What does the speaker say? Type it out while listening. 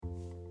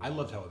I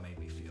loved how it made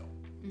me feel.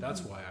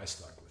 That's why I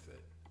stuck with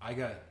it.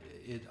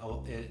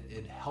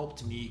 It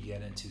helped me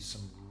get into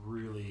some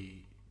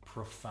really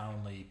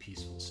profoundly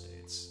peaceful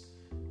states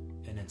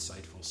and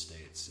insightful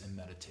states and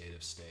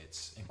meditative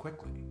states, and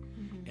quickly.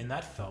 And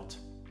that felt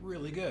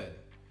really good.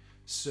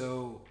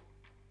 So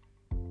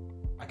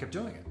I kept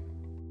doing it.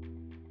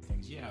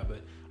 Things, yeah,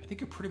 but I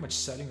think you're pretty much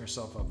setting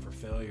yourself up for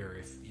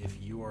failure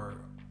if you are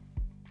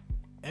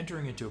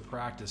entering into a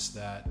practice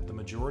that the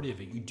majority of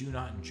it you do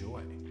not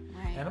enjoy.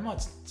 Right. And I'm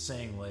not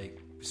saying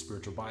like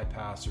spiritual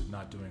bypass or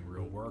not doing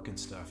real work and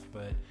stuff,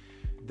 but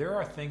there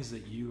are things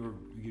that you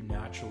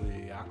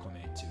naturally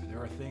acclimate to.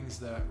 There are things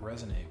that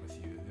resonate with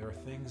you. There are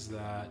things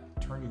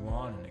that turn you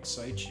on and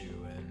excite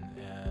you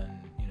and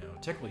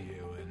tickle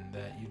you, and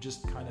that you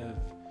just kind of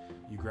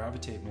you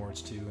gravitate more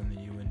to and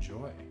that you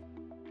enjoy.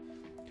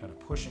 Kind of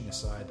pushing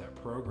aside that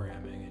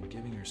programming and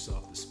giving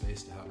yourself the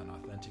space to have an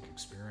authentic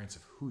experience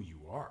of who you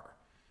are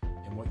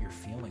and what your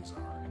feelings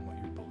are and what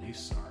your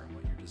beliefs are and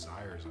what your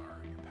desires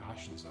are and your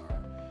passions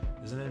are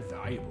is an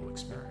invaluable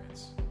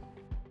experience.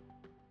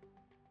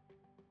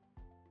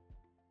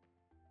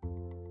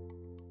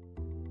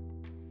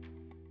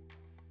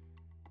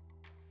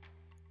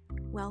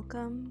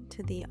 Welcome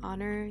to the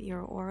Honor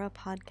Your Aura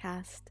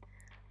podcast,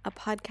 a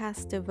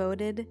podcast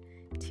devoted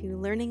to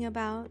learning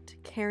about,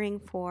 caring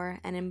for,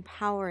 and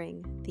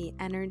empowering the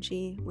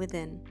energy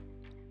within,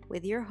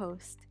 with your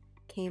host,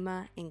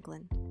 Kema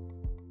England.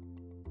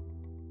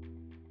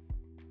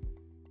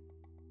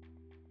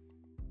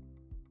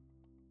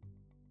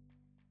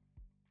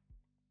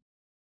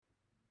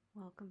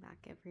 Welcome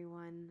back,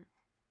 everyone.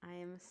 I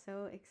am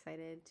so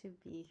excited to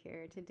be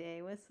here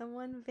today with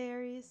someone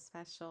very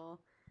special,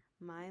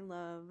 my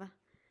love,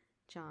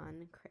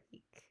 John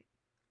Craik.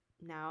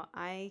 Now,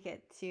 I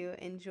get to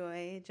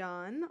enjoy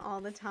John all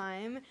the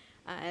time,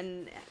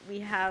 and we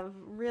have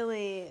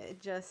really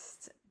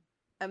just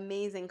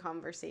amazing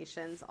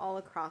conversations all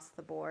across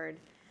the board.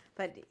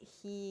 But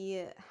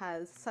he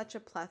has such a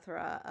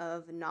plethora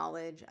of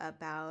knowledge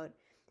about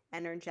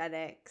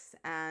energetics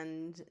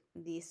and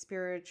the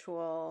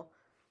spiritual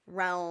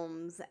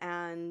realms,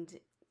 and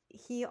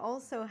he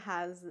also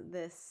has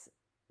this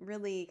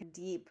really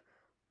deep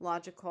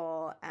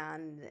logical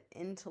and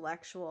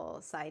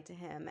intellectual side to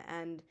him,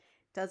 and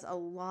does a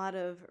lot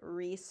of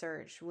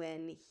research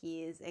when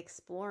he's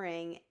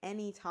exploring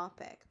any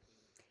topic.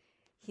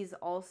 He's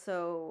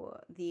also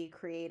the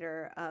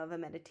creator of a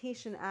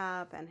meditation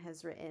app and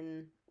has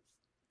written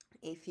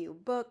a few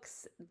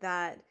books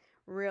that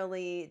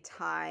really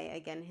tie,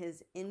 again,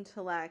 his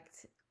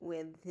intellect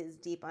with his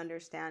deep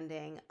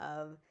understanding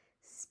of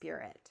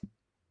spirit.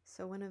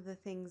 So one of the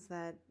things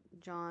that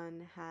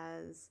John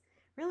has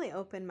really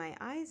opened my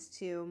eyes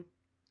to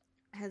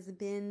has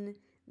been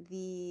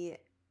the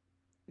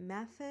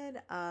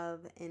method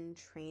of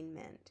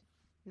entrainment.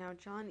 Now,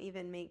 John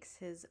even makes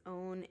his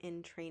own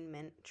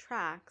entrainment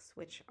tracks,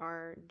 which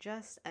are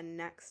just a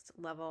next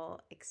level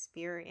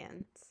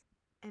experience.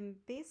 And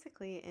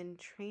basically,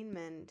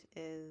 entrainment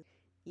is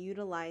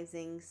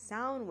utilizing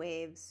sound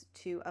waves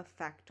to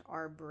affect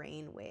our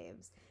brain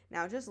waves.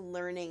 Now, just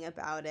learning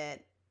about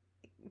it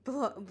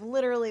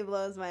literally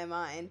blows my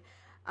mind.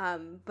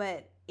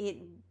 But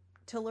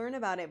to learn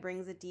about it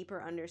brings a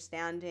deeper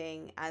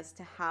understanding as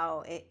to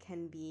how it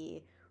can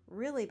be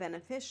really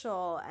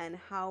beneficial and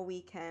how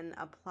we can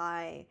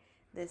apply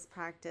this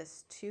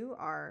practice to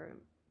our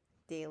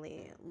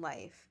daily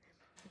life,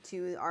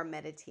 to our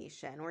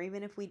meditation, or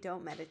even if we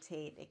don't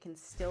meditate, it can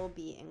still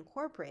be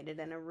incorporated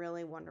in a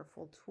really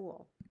wonderful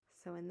tool.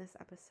 So in this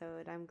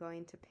episode, I'm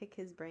going to pick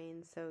his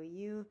brain so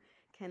you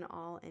can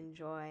all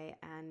enjoy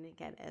and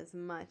get as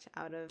much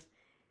out of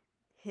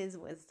his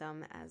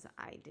wisdom as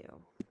I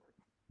do.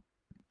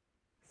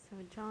 So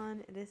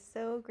John, it is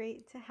so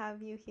great to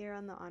have you here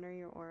on the Honor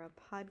Your Aura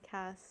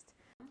podcast.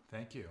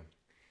 Thank you.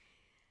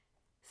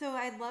 So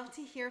I'd love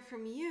to hear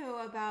from you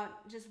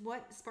about just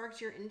what sparked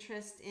your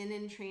interest in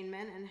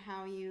entrainment and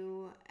how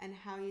you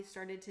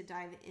started to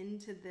dive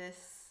into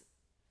this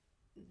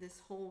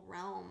whole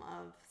realm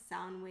of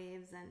sound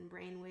waves and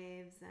brain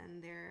waves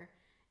and their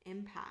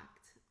impact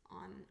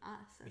on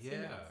us as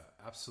humans.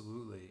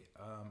 Absolutely.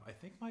 I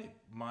think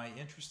my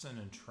interest in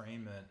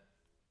entrainment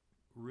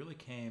really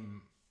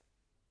came,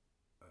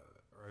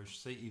 or I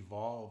should say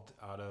evolved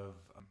out of,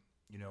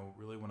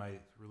 really when I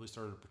really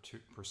started to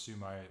pursue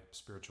my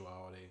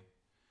spirituality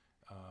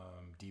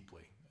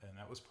deeply. And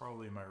that was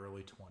probably in my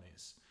early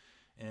 20s.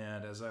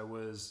 And as I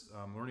was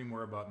learning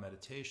more about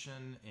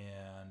meditation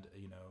and,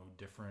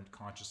 different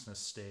consciousness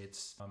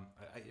states,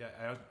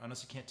 I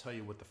honestly can't tell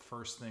you what the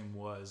first thing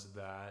was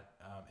that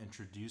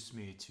introduced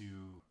me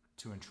to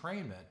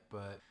entrainment.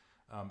 But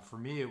for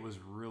me, it was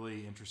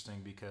really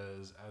interesting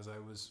because as I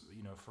was,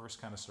 first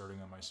kind of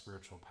starting on my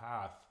spiritual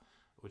path,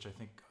 which I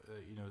think,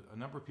 a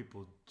number of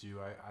people do,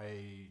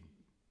 I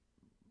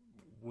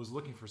was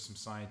looking for some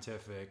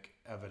scientific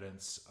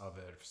evidence of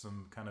it,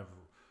 some kind of,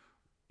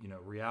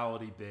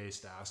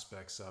 reality-based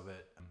aspects of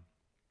it.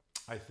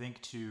 I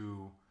think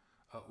to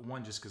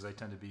One, just because I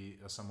tend to be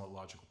a somewhat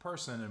logical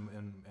person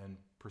and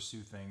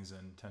pursue things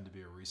and tend to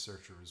be a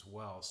researcher as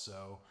well.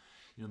 So,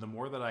 the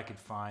more that I could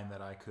find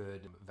that I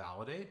could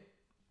validate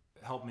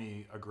helped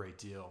me a great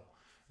deal.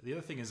 The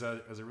other thing is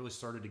that as I really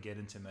started to get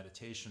into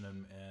meditation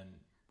and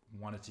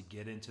wanted to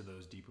get into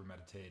those deeper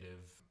meditative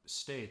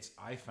states,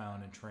 I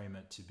found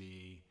entrainment to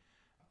be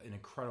an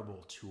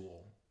incredible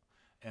tool.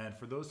 And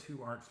for those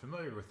who aren't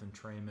familiar with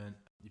entrainment,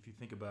 if you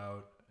think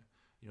about,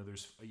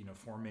 there's,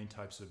 four main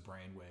types of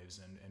brain waves,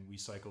 and we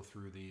cycle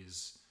through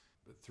these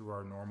through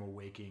our normal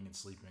waking and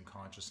sleeping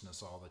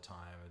consciousness all the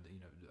time.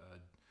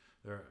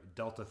 There are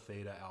delta,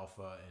 theta,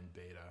 alpha, and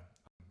beta.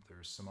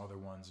 There's some other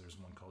ones. There's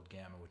one called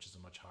gamma, which is a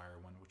much higher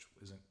one, which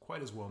isn't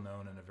quite as well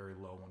known, and a very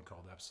low one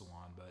called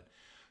epsilon. But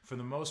for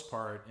the most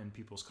part, in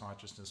people's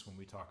consciousness, when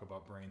we talk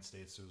about brain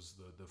states, there's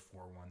the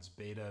four ones.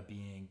 Beta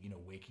being,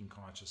 waking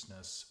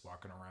consciousness,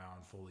 walking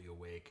around, fully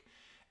awake.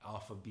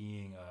 Alpha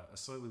being a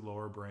slightly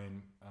lower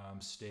brain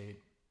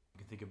state. You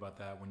can think about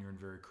that when you're in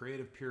very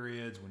creative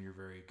periods, when you're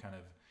very kind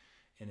of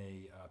in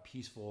a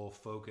peaceful,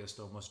 focused,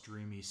 almost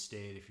dreamy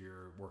state. If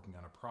you're working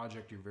on a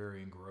project, you're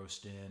very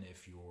engrossed in.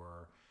 If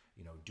you're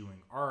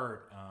doing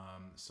art,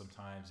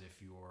 sometimes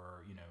if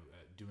you're,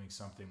 doing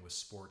something with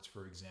sports,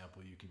 for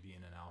example, you can be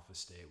in an alpha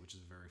state, which is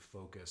a very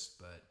focused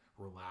but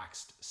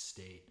relaxed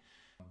state.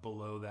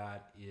 Below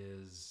that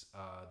is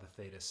the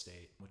theta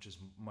state, which is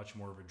much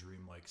more of a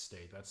dreamlike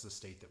state. That's the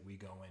state that we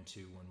go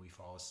into when we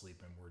fall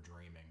asleep and we're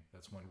dreaming.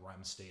 That's when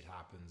REM state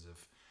happens.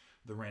 If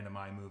the random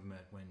eye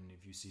movement,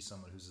 if you see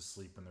someone who's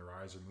asleep and their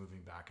eyes are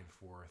moving back and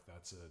forth,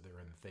 they're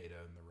in the theta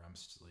and the REM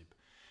sleep.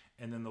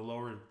 And then the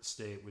lower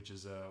state, which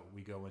is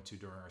we go into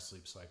during our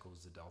sleep cycle,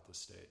 is the delta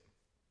state.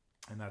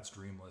 And that's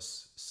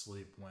dreamless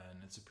sleep, when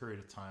it's a period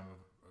of time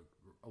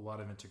of a lot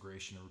of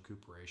integration and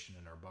recuperation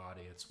in our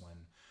body. It's when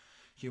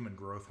human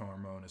growth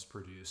hormone is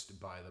produced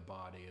by the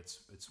body.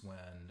 It's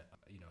when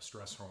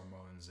stress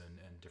hormones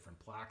and different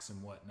plaques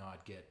and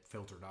whatnot get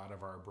filtered out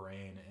of our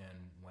brain,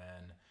 and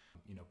when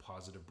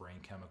positive brain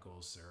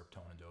chemicals,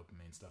 serotonin,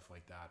 dopamine, stuff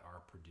like that,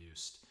 are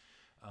produced.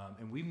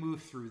 And we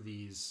move through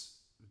these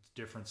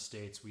different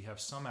states. We have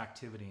some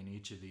activity in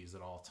each of these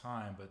at all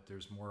time, but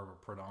there's more of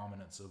a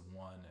predominance of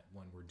one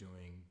when we're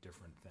doing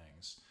different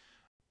things.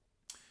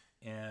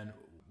 And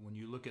when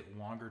you look at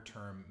longer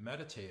term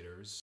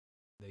meditators,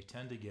 they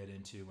tend to get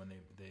into, when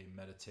they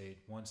meditate,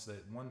 one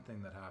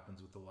thing that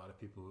happens with a lot of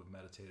people who have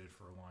meditated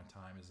for a long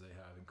time is they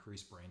have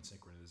increased brain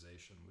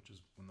synchronization, which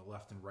is when the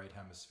left and right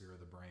hemisphere of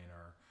the brain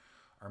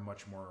are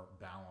much more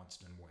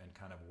balanced and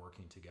kind of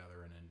working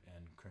together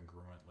and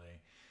congruently.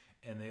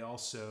 And they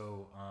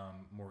also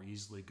more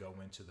easily go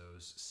into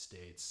those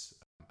states.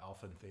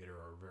 Alpha and theta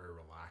are a very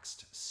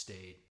relaxed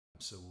state.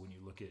 So when you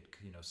look at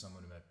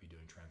someone who might be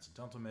doing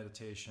transcendental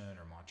meditation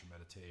or mantra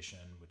meditation,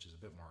 which is a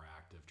bit more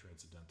active,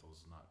 transcendental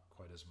is not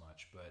quite as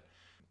much, but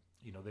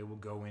they will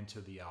go into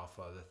the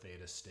alpha, the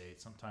theta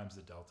state, sometimes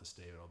the delta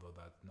state, although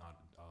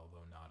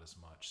not as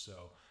much.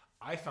 So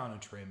I found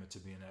entrainment to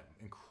be an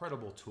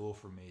incredible tool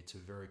for me to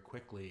very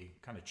quickly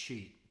kind of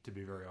cheat, to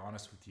be very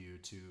honest with you,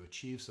 to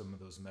achieve some of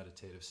those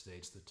meditative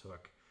states that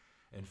took,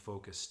 and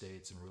focus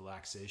states and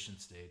relaxation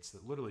states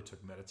that literally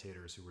took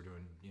meditators who were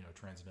doing,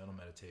 transcendental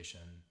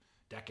meditation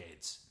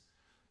decades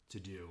to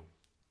do.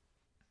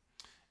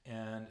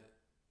 And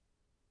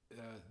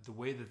the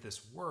way that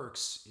this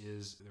works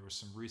is, there was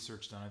some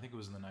research done, I think it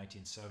was in the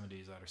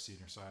 1970s, out of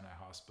Cedars-Sinai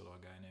Hospital,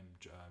 a guy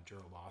named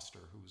Gerald Oster,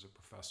 who was a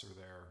professor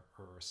there,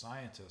 or a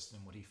scientist,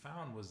 and what he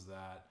found was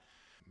that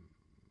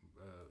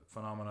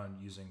phenomenon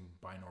using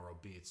binaural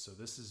beats. So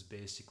this is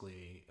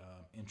basically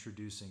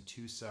introducing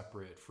two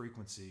separate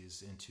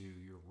frequencies into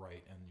your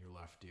right and your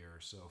left ear.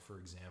 So for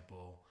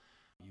example,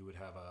 you would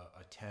have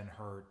a 10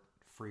 hertz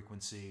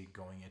frequency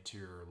going into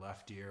your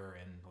left ear,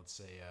 and let's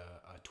say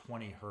a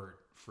 20 hertz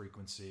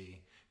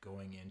frequency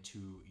going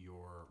into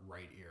your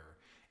right ear.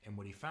 And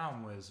what he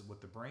found was,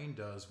 what the brain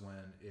does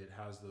when it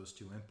has those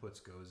two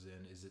inputs goes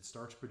in, is it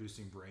starts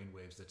producing brain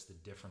waves that's the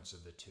difference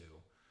of the two.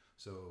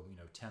 So,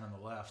 10 on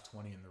the left,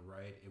 20 on the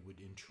right, it would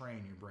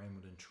entrain, your brain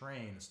would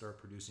entrain and start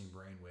producing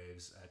brain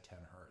waves at 10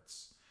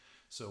 hertz.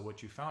 So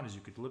what you found is you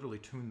could literally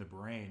tune the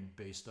brain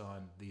based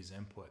on these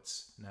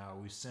inputs. Now,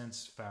 we've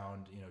since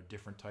found,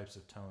 different types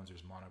of tones.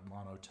 There's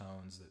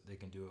monotones that they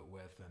can do it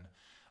with, and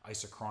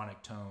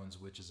isochronic tones,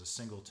 which is a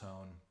single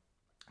tone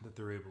that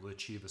they're able to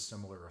achieve a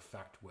similar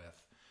effect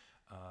with.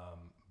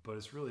 But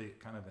it's really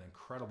kind of an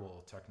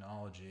incredible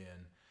technology,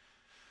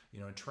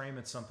 and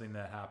entrainment's something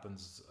that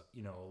happens,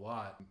 a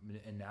lot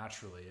and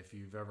naturally. If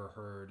you've ever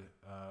heard,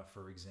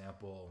 for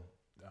example,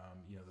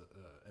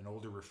 an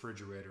older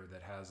refrigerator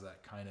that has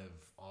that kind of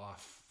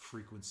off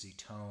frequency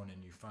tone,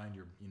 and you find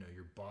your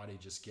body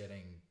just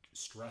getting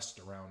stressed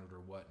around it or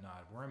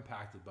whatnot. We're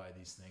impacted by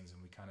these things,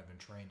 and we kind of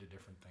entrain to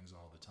different things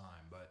all the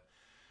time. But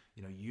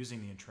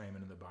using the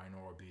entrainment and the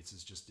binaural beats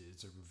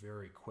it's a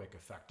very quick,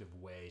 effective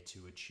way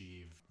to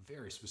achieve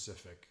very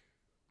specific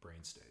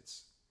brain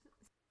states.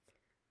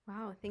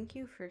 Wow, thank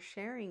you for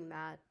sharing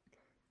that.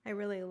 I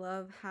really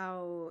love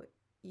how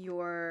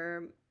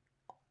your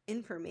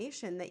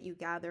information that you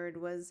gathered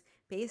was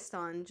based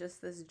on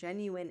just this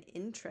genuine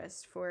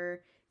interest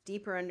for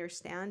deeper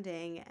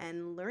understanding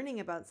and learning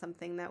about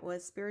something that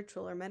was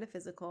spiritual or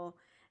metaphysical,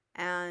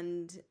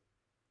 and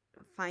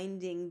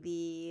finding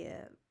the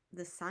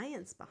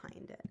science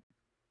behind it,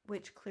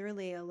 which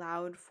clearly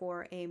allowed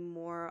for a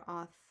more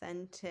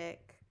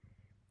authentic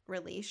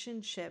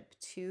relationship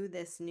to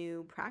this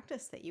new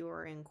practice that you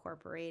were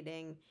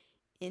incorporating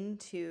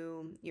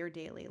into your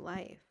daily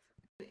life.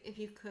 If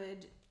you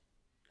could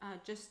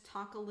just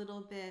talk a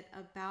little bit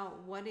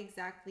about what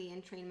exactly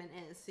entrainment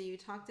is. So you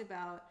talked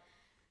about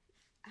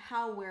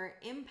how we're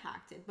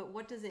impacted, but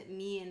what does it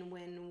mean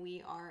when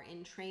we are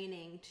in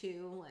training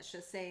to, let's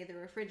just say, the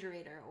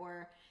refrigerator,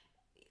 or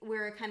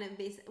we're kind of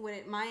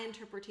my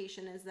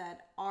interpretation is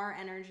that our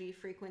energy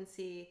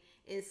frequency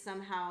is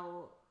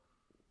somehow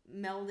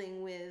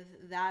melding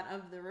with that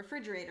of the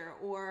refrigerator,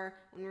 or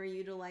when we're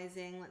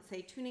utilizing, let's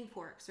say, tuning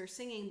forks or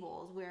singing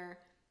bowls, where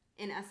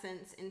in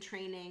essence in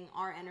training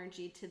our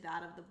energy to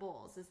that of the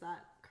bowls. Is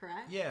that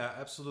correct? Yeah,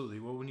 absolutely.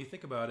 Well, when you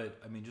think about it,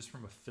 I mean, just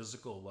from a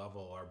physical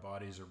level, our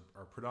bodies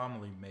are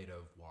predominantly made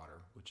of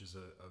water, which is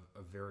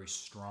a very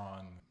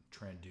strong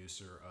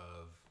transducer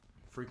of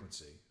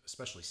frequency,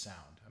 especially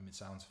sound. I mean,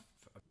 sound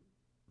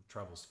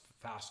travels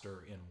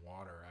faster in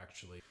water,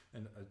 actually,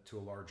 and to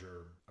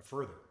a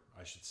further,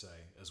 I should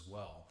say, as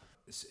well.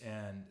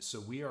 And so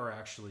we are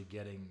actually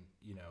getting,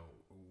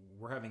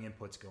 we're having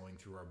inputs going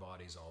through our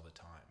bodies all the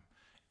time.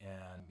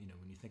 And,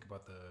 when you think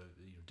about the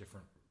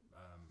different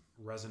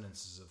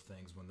resonances of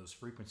things, when those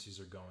frequencies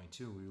are going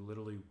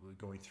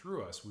going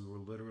through us, we were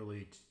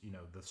literally,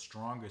 the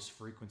strongest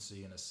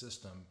frequency in a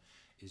system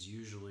is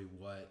usually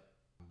what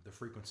the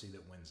frequency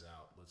that wins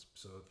out.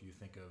 So if you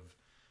think of,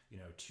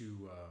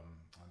 two,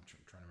 I'm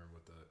trying to remember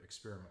what the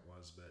experiment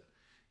was, but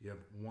you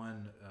have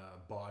one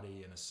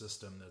body in a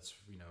system that's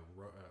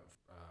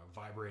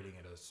vibrating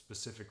at a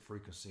specific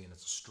frequency, and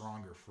it's a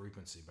stronger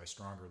frequency. By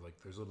stronger, like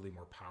there's literally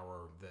more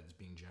power that's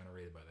being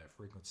generated by that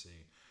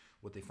frequency.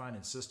 What they find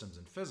in systems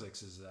and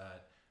physics is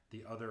that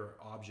the other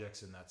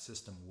objects in that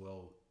system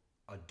will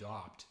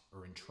adopt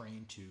or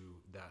entrain to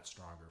that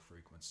stronger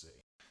frequency.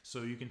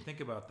 So you can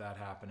think about that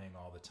happening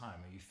all the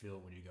time, and you feel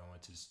it when you go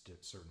into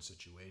certain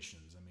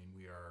situations. I mean,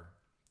 we are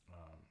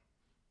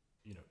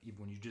even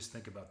when you just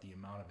think about the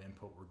amount of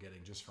input we're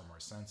getting just from our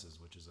senses,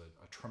 which is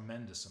a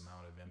tremendous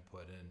amount of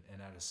input,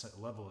 and at a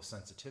level of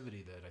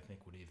sensitivity that I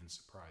think would even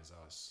surprise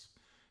us.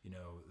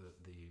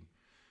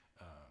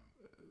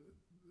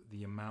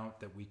 The amount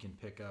that we can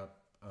pick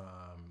up,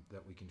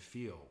 that we can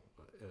feel,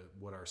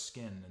 what our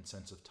skin and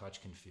sense of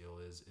touch can feel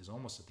is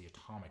almost at the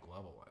atomic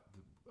level,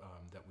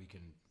 that we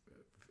can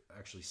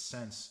actually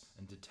sense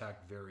and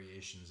detect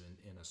variations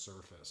in a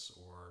surface,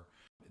 or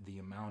the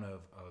amount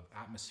of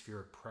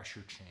atmospheric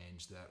pressure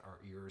change that our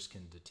ears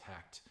can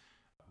detect.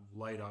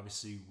 Light,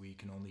 obviously, we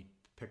can only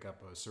pick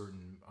up a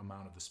certain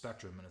amount of the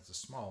spectrum, and it's a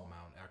small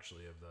amount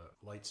actually of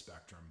the light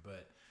spectrum,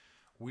 but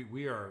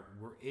we're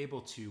able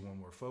to, when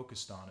we're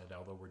focused on it,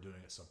 although we're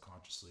doing it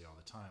subconsciously all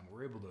the time,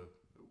 we're able to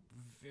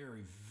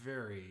very,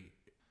 very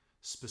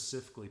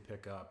specifically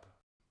pick up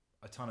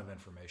a ton of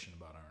information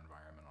about our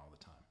environment all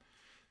the time.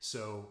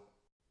 So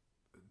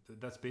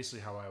that's basically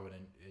how I would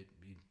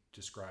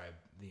describe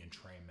the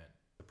entrainment,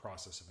 the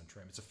process of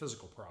entrainment. It's a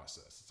physical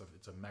process.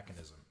 It's a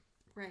mechanism.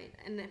 Right.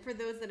 And for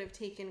those that have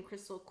taken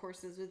crystal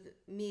courses with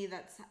me,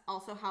 that's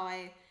also how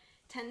I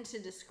tend to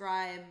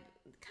describe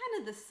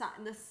kind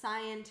of the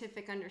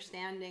scientific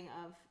understanding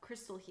of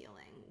crystal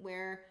healing,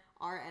 where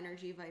our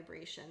energy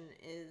vibration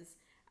is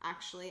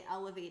actually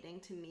elevating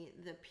to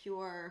meet the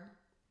pure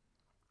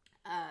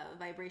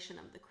vibration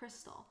of the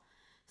crystal.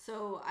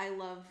 So I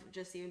love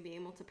just even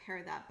being able to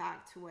pair that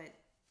back to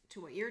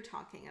what you're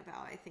talking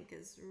about. I think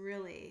is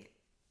really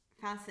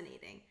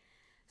fascinating.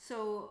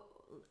 So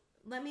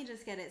let me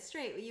just get it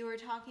straight. You were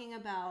talking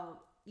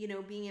about,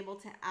 being able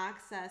to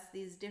access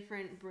these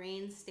different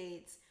brain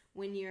states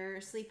when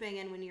you're sleeping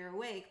and when you're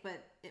awake,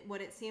 but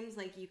what it seems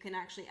like you can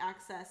actually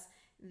access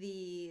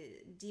the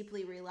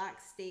deeply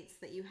relaxed states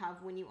that you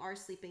have when you are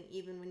sleeping,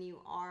 even when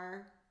you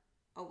are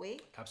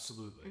awake?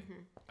 Absolutely.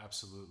 Mm-hmm.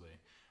 Absolutely.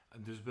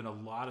 There's been a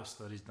lot of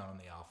studies done on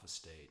the alpha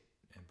state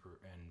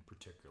in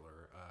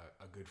particular.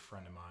 A good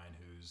friend of mine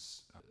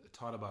who's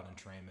taught about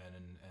entrainment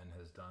and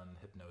has done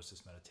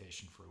hypnosis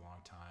meditation for a long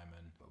time,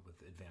 and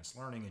with advanced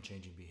learning and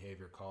changing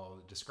behavior,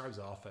 describes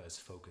alpha as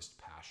focused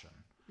passion.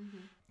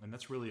 Mm-hmm. And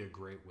that's really a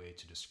great way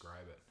to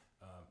describe it.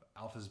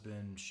 Alpha's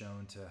been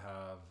shown to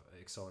have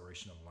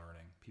acceleration of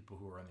learning. People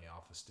who are in the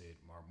alpha state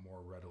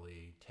more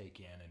readily take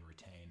in and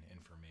retain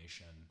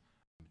information.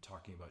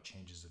 Talking about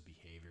changes of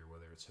behavior,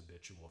 whether it's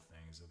habitual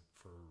things,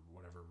 for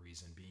whatever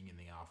reason, being in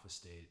the alpha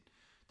state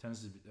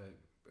tends to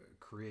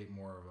create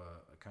more of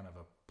a kind of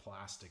a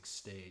plastic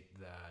state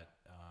that,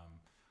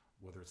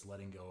 whether it's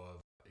letting go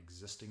of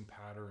existing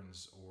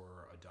patterns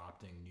or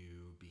adopting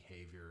new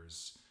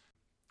behaviors,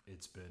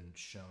 it's been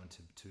shown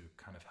to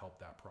kind of help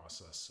that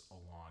process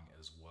along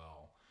as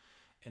well.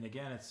 And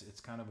again,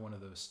 it's kind of one of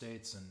those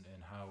states,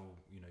 and how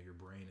your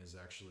brain is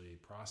actually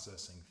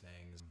processing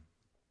things.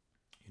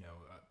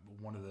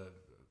 one of the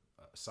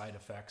side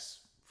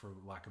effects, for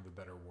lack of a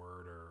better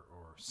word,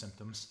 or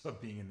symptoms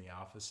of being in the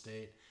alpha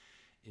state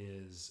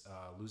is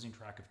losing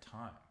track of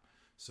time.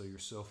 So you're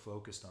so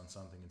focused on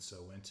something and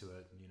so into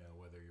it,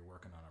 whether you're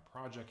working on a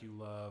project you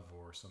love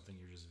or something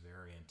you're just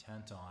very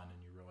intent on, and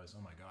you realize,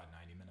 oh my God,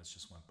 90 minutes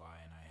just went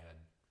by and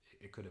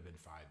it could have been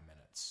 5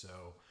 minutes.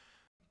 So,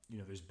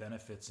 there's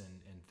benefits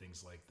in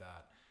things like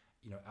that.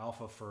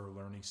 Alpha for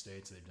learning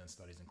states, they've done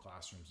studies in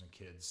classrooms and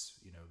kids,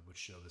 which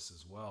show this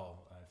as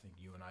well. I think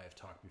you and I have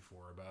talked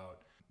before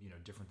about,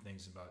 different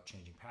things about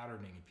changing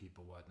patterning in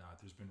people, whatnot.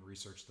 There's been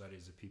research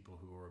studies of people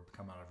who have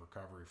come out of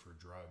recovery for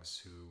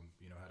drugs who,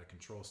 had a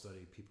control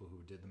study, people who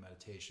did the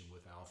meditation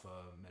with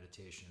alpha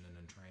meditation and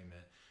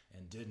entrainment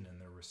and didn't, and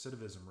their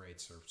recidivism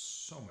rates are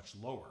so much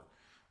lower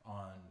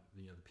on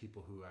the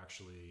people who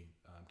actually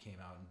came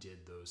out and did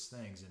those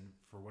things. And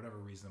for whatever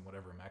reason,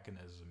 whatever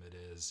mechanism it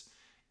is,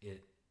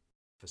 it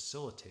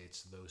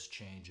facilitates those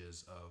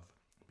changes of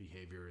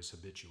behaviors,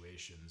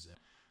 habituations.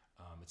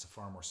 It's a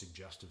far more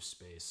suggestive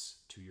space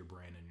to your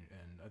brain.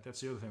 And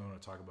that's the other thing I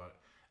want to talk about.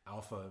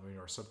 Alpha,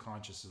 our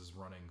subconscious is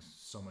running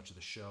so much of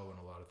the show and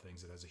a lot of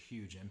things that has a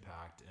huge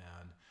impact.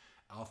 And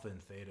alpha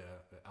and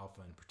theta,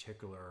 alpha in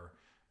particular,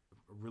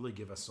 really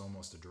give us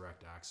almost a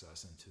direct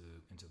access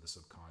into the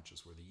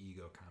subconscious, where the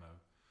ego kind of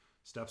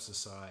steps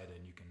aside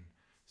and you can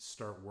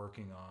start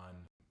working on,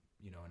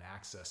 and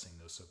accessing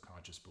those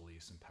subconscious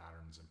beliefs and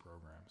patterns and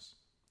programs.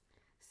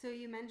 So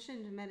you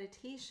mentioned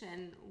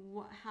meditation.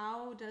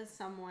 How does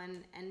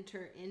someone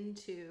enter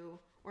into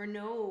or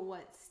know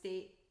what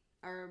state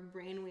or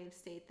brainwave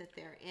state that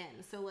they're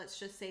in? So let's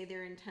just say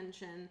their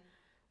intention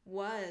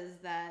was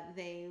that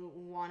they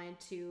wanted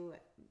to,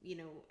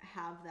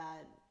 have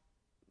that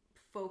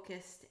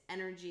focused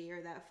energy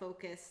or that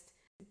focused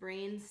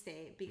brain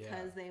state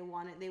because they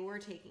were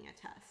taking a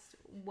test.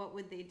 What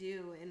would they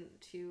do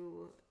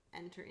to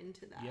enter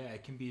into that? Yeah,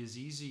 it can be as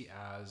easy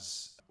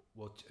as,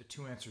 well,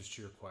 two answers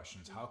to your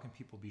questions. How can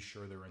people be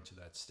sure they're into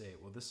that state?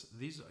 Well,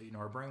 these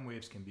our brain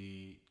waves can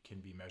be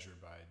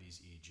measured by these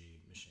EEG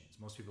machines.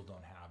 Most people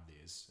don't have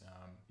these.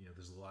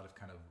 There's a lot of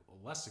kind of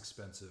less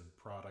expensive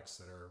products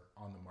that are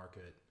on the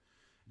market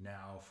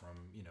now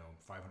from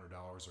 $500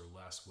 or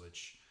less,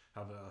 which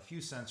have a few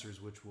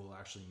sensors which will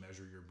actually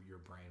measure your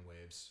brain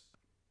waves.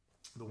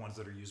 The ones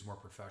that are used more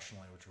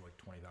professionally, which are like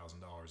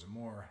 $20,000 or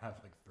more, have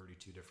like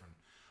 32 different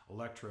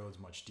electrodes,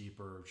 much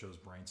deeper, shows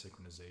brain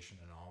synchronization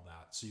and all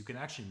that. So you can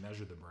actually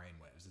measure the brain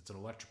waves. It's an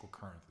electrical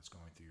current that's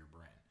going through your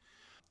brain.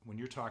 When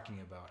you're talking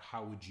about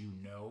how would you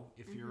know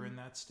if you're in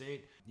that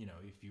state,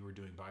 if you were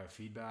doing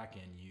biofeedback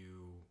and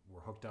you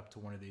were hooked up to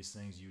one of these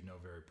things, you'd know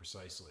very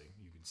precisely.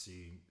 You can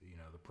see,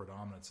 the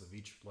predominance of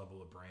each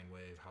level of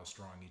brainwave, how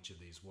strong each of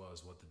these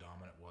was, what the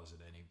dominant was at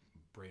any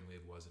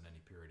brainwave was at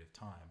any period of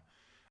time.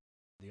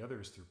 The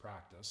other is through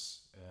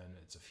practice, and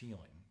it's a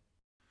feeling.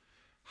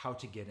 How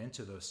to get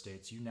into those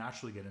states? You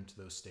naturally get into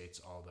those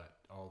states all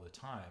the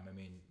time. I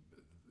mean,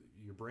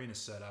 your brain is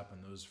set up,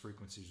 and those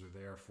frequencies are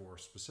there for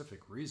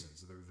specific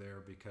reasons. They're there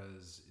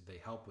because they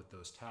help with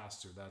those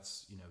tasks, or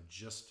that's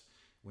just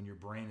when your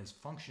brain is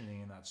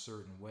functioning in that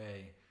certain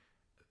way.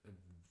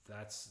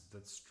 That's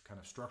kind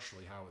of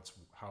structurally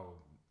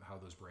how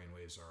those brain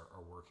waves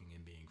are working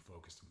and being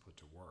focused and put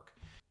to work.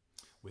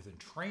 With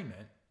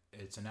entrainment,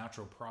 it's a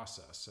natural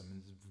process. I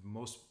mean,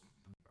 most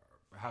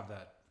have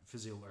that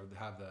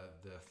have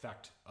the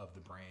effect of the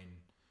brain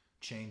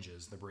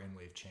changes, the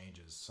brainwave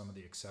changes. Some of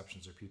the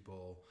exceptions are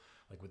people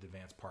like with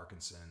advanced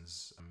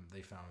Parkinson's,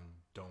 they found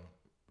don't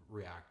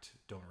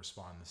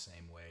respond the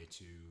same way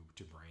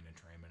to brain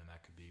entrainment, and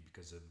that could be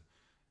because of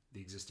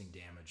the existing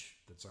damage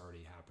that's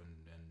already happened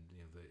and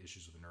the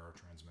issues with the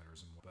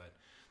neurotransmitters. But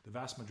the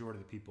vast majority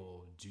of the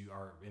people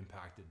are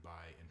impacted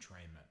by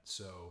entrainment.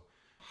 So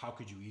how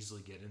could you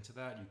easily get into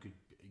that? You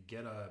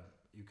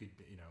could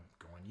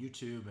go on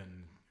YouTube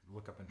and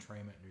look up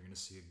entrainment, and you're going to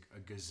see a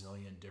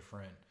gazillion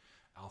different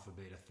alpha,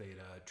 beta,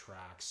 theta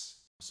tracks.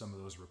 Some of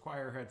those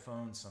require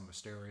headphones, some are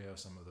stereo,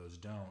 some of those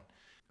don't.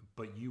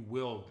 But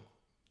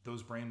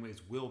those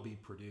brainwaves will be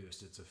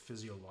produced. It's a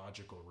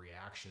physiological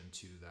reaction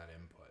to that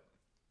input,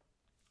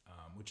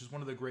 which is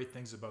one of the great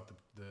things about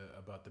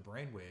the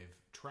brainwave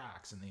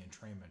tracks and the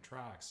entrainment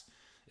tracks,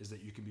 is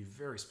that you can be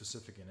very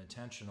specific and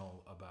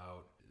intentional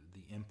about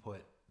the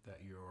input that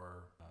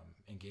you're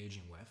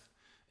engaging with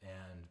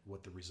and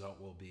what the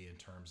result will be in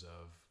terms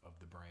of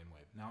the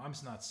brainwave. Now, I'm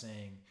not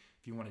saying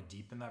if you want to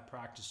deepen that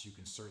practice, you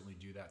can certainly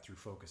do that through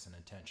focus and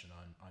intention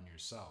on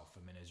yourself.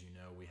 I mean, as you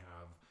know, we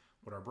have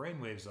what our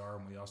brainwaves are,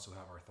 and we also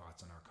have our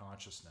thoughts and our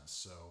consciousness.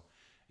 So,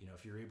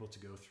 if you're able to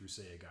go through,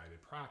 say, a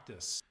guided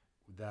practice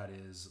that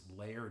is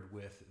layered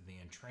with the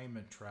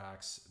entrainment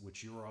tracks,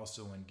 which you're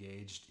also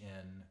engaged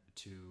in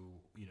to,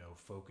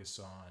 focus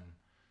on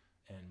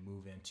and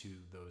move into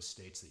those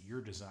states that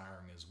you're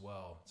desiring as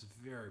well. It's a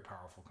very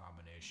powerful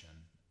combination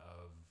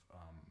of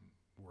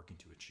working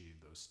to achieve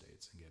those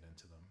states and get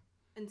into them.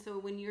 And so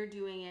when you're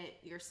doing it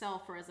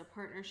yourself or as a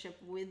partnership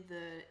with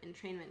the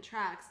entrainment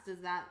tracks, does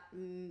that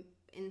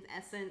in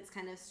essence,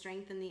 kind of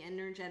strengthen the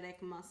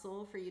energetic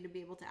muscle for you to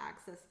be able to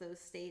access those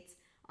states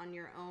on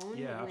your own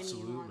when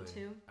you want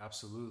to.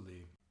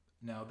 Absolutely.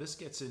 Now, this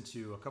gets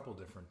into a couple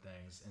different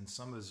things, and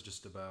some is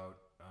just about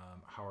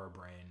how our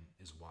brain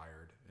is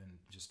wired and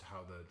just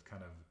how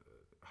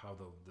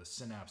the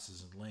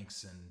synapses and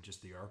links and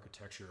just the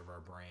architecture of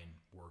our brain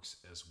works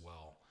as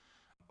well.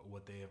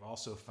 What they have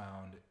also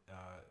found,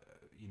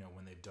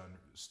 when they've done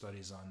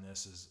studies on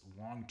this, is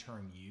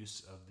long-term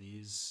use of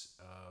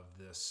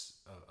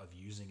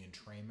using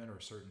entrainment or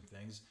certain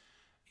things.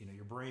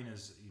 Your brain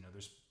is,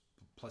 there's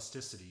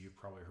plasticity you've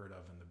probably heard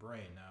of in the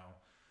brain. Now,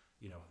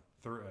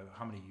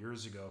 how many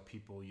years ago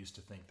people used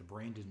to think the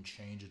brain didn't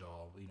change at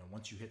all.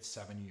 Once you hit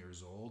 7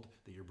 years old,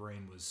 that your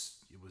brain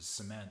was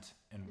cement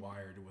and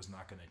wired, it was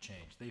not going to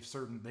change. They've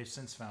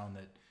since found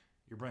that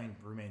your brain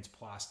remains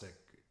plastic.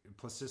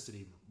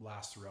 Plasticity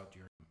lasts throughout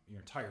your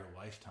entire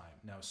lifetime.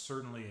 Now,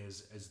 certainly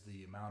as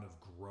the amount of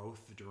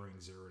growth during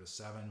 0 to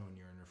 7 when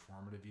you're in your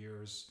formative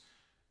years,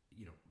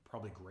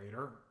 probably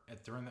greater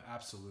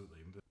absolutely.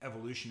 But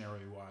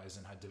evolutionary wise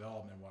and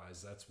development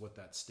wise, that's what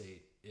that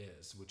state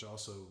is, which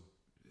also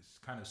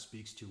kind of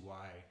speaks to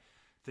why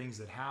things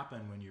that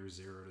happen when you're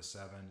 0 to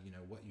 7,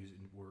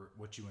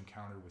 what you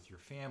encountered with your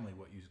family,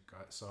 what you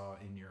saw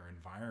in your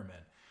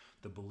environment,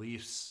 the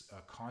beliefs,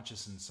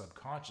 conscious and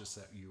subconscious,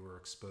 that you were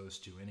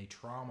exposed to, any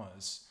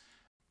traumas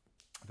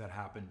that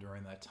happened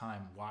during that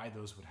time, why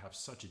those would have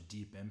such a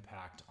deep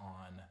impact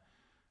on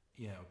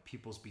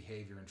people's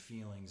behavior and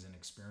feelings and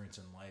experience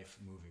in life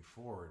moving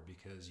forward,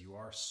 because you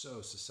are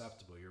so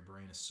susceptible. Your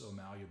brain is so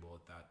malleable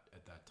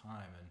at that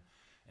time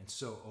and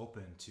so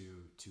open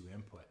to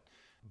input.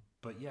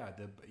 But yeah,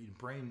 the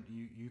brain,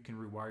 you can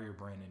rewire your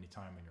brain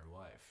anytime in your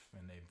life,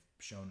 and they've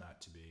shown that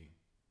to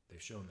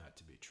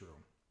be true.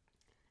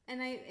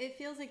 And it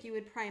feels like you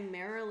would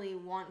primarily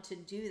want to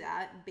do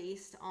that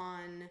based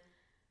on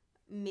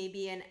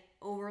maybe an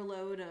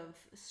overload of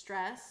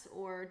stress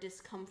or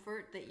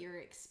discomfort that you're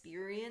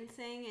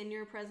experiencing in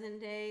your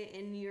present day,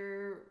 in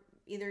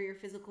either your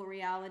physical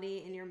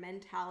reality, in your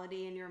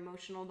mentality, in your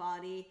emotional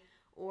body,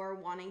 or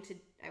wanting to,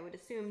 I would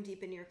assume,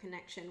 deepen your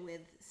connection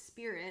with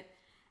spirit.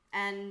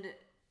 And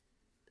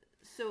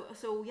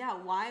so yeah,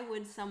 why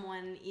would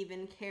someone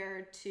even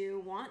care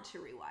to want to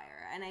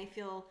rewire? And I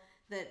feel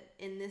that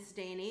in this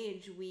day and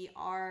age, we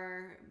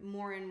are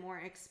more and more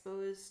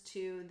exposed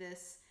to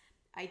this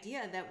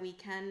idea that we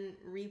can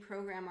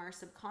reprogram our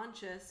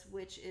subconscious,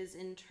 which is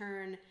in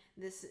turn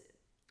this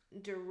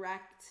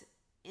direct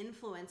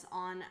influence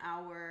on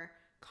our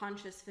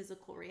conscious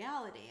physical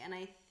reality. And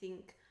I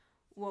think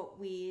what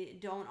we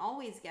don't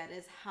always get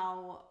is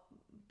how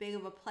big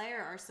of a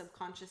player our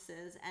subconscious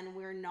is, and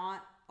we're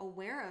not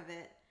aware of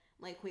it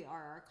like we are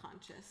our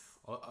conscious.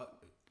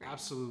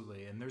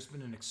 Absolutely. And there's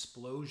been an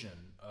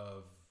explosion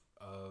of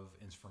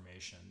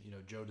information.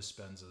 Joe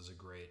Dispenza is a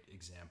great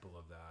example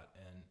of that,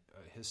 and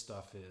his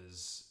stuff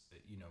is,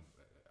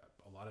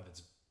 a lot of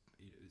it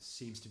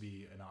seems to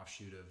be an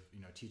offshoot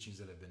of teachings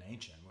that have been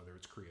ancient, whether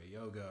it's Kriya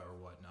Yoga or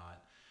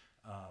whatnot.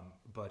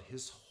 But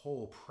his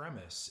whole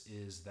premise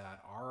is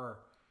that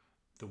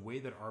the way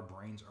that our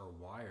brains are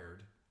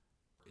wired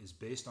is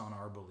based on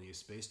our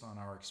beliefs, based on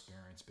our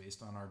experience,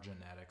 based on our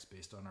genetics,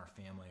 based on our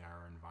family,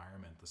 our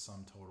environment, the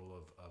sum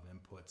total of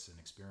inputs and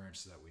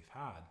experiences that we've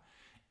had.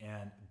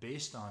 And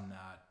based on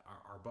that,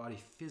 our body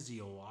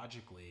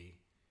physiologically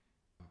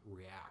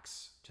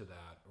reacts to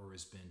that, or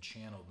has been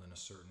channeled in a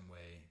certain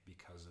way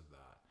because of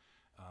that.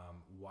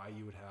 Why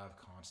you would have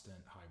constant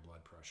high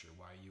blood pressure,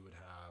 why you would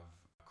have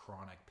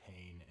chronic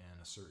pain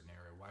in a certain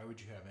area, why would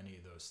you have any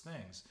of those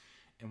things?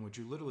 And what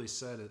you literally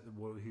said,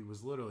 what he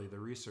was literally,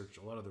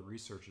 a lot of the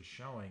research is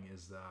showing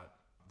is that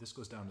this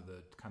goes down to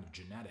the kind of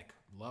genetic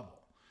level,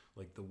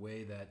 like the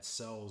way that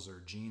cells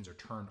or genes are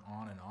turned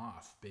on and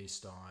off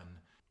based on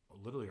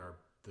literally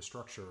the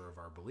structure of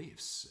our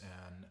beliefs,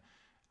 and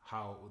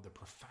how the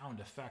profound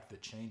effect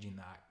that changing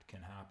that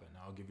can happen.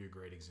 Now, I'll give you a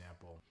great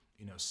example.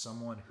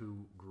 Someone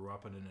who grew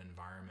up in an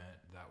environment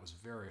that was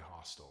very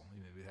hostile,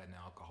 maybe they had an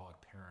alcoholic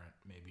parent,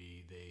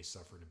 maybe they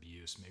suffered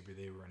abuse, maybe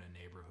they were in a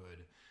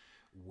neighborhood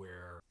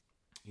where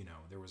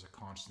there was a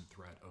constant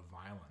threat of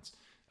violence.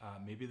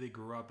 Maybe they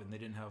grew up and they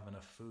didn't have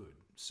enough food,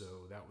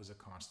 so that was a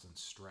constant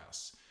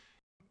stress.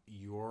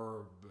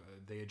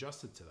 They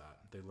adjusted to that.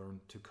 They learned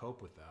to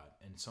cope with that,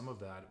 and some of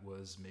that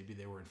was maybe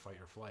they were in fight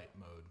or flight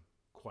mode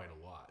quite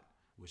a lot,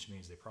 which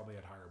means they probably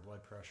had higher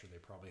blood pressure, they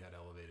probably had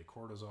elevated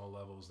cortisol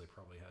levels, they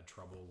probably had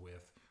trouble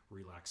with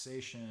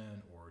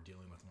relaxation or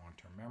dealing with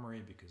long-term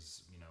memory,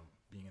 because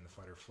being in the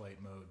fight or flight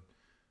mode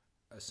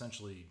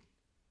essentially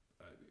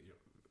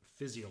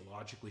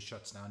physiologically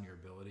shuts down your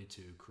ability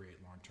to create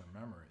long-term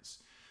memories.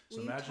 So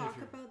will imagine you talk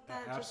about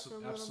that just a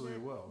little absolutely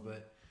bit? Will.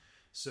 But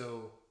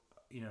so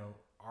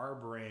our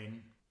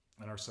brain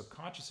and our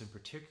subconscious in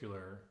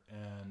particular,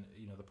 and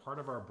the part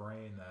of our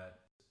brain that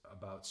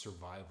about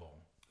survival,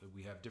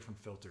 we have different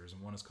filters,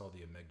 and one is called the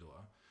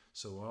amygdala.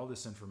 So all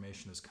this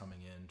information is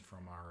coming in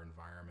from our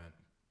environment.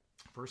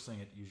 First thing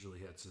it usually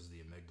hits is the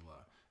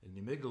amygdala, And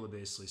the amygdala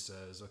basically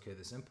says, okay,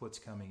 this input's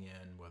coming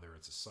in, whether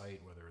it's a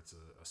sight, whether it's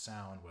a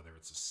sound, whether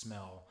it's a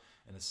smell,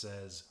 and it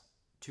says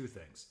two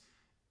things.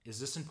 Is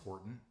this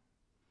important?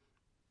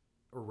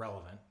 Or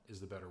relevant is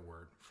the better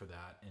word for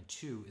that. And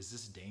two, is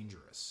this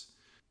dangerous?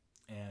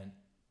 And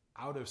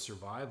out of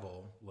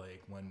survival,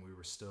 like when we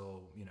were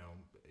still,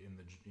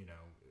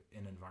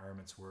 in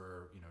environments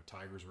where,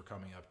 tigers were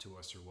coming up to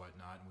us or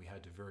whatnot, and we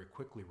had to very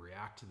quickly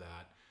react to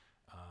that.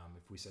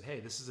 If we said, hey,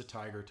 this is a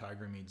tiger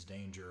means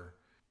danger,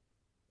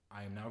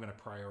 I am now going to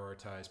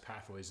prioritize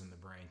pathways in the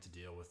brain to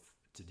deal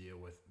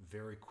with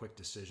very quick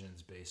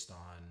decisions based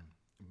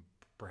on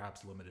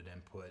perhaps limited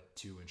input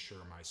to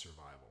ensure my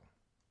survival.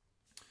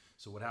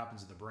 So what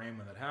happens in the brain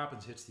when that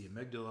happens? Hits the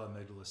amygdala.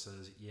 Amygdala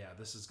says, yeah,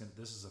 this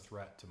is a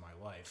threat to my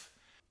life.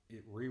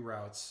 It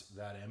reroutes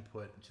that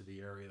input into the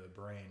area of the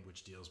brain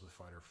which deals with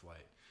fight or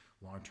flight.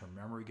 Long-term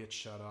memory gets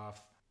shut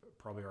off.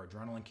 Probably our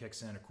adrenaline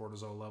kicks in. Our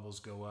cortisol levels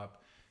go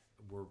up.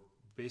 We're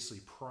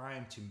basically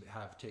primed to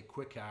take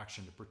quick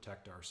action to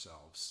protect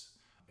ourselves.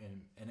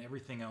 And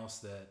everything else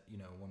that,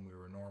 when we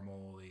were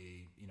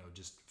normally,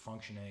 just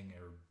functioning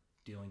or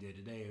dealing day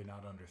to day,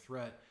 not under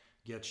threat,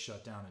 gets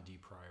shut down and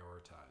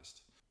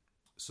deprioritized.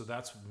 So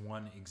that's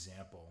one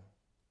example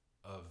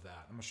of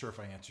that. I'm not sure if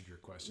I answered your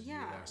question.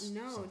 Yeah,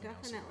 no,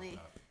 definitely.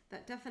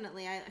 That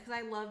definitely. Because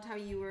I loved how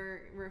you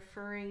were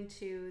referring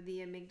to the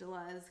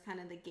amygdala as kind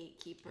of the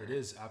gatekeeper. It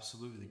is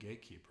absolutely the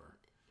gatekeeper.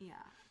 Yeah.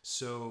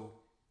 So,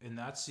 and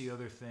that's the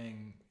other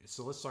thing.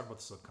 So let's talk about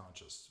the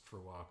subconscious for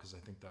a while, because I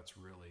think that's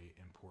really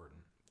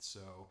important.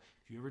 So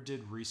if you ever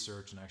did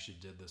research, and I actually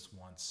did this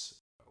once,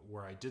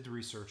 where I did the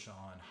research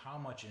on how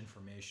much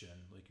information,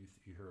 like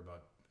you hear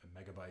about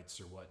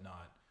megabytes or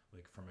whatnot,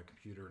 like from a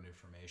computer and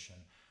information,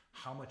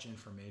 how much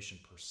information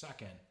per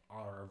second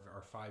our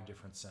five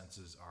different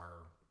senses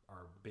are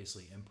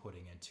basically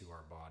inputting into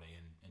our body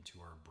and into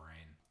our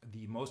brain.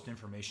 The most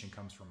information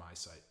comes from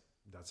eyesight.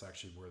 That's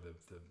actually where the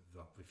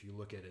if you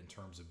look at it in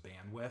terms of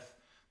bandwidth,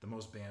 the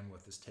most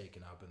bandwidth is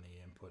taken up, and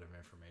the input of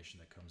information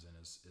that comes in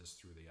is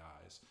through the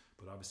eyes.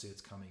 But obviously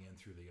it's coming in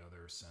through the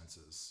other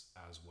senses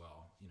as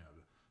well,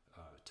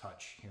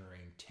 touch,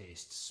 hearing,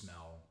 taste,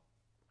 smell,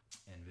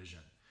 and vision.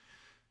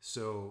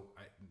 So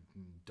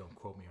don't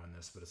quote me on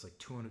this, but it's like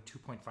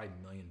 2.5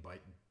 million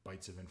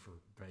bytes of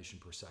information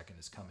per second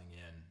is coming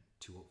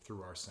in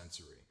through our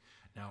sensory.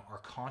 Now, our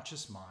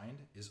conscious mind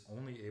is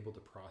only able to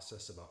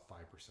process about 5%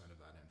 of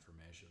that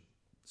information.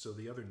 So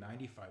the other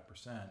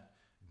 95%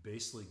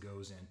 basically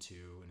goes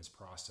into and is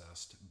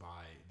processed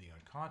by the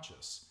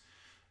unconscious.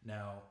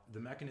 Now, the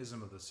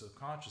mechanism of the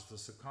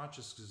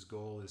subconscious's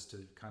goal is to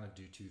kind of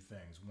do two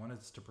things. One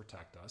is to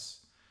protect us,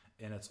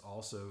 and it's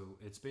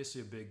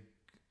basically a big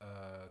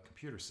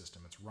computer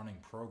system. It's running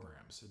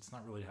programs. It's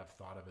not really have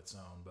thought of its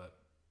own, but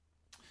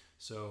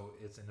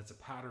it's a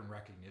pattern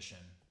recognition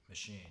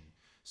machine.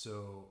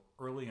 So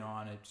early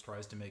on, it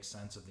tries to make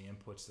sense of the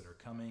inputs that are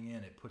coming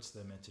in. It puts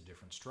them into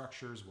different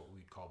structures, what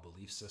we'd call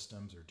belief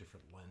systems, or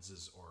different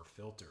lenses or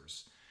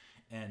filters.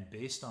 And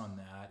based on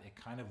that, it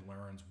kind of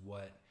learns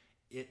what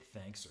it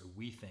thinks or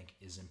we think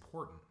is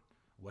important,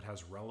 what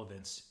has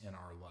relevance in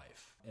our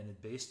life.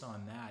 And based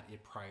on that,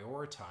 it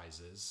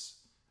prioritizes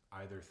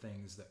either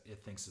things that it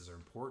thinks is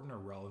important or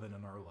relevant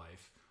in our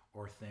life,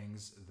 or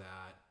things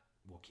that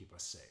will keep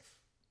us safe.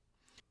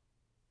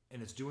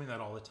 And it's doing that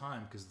all the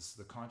time because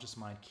the conscious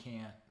mind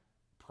can't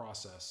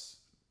process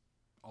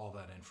all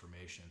that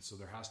information. So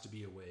there has to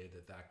be a way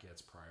that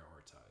gets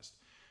prioritized.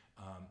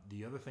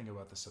 The other thing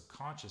about the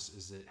subconscious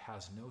is it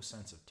has no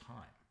sense of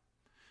time.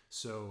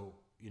 So,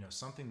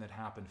 something that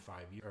happened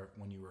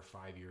when you were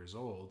 5 years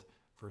old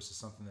versus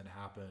something that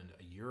happened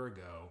a year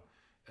ago,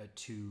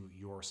 to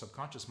your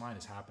subconscious mind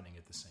is happening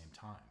at the same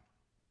time.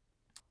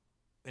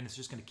 And it's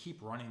just going to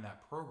keep running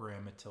that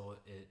program until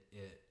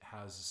it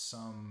has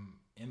some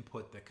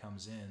input that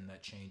comes in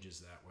that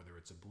changes that, whether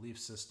it's a belief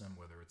system,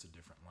 whether it's a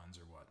different lens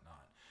or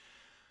whatnot.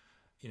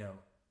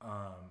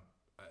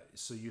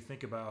 So you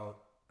think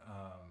about,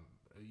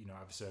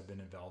 obviously I've been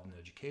involved in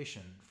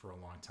education for a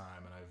long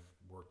time, and I've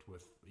worked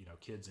with,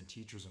 kids and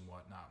teachers and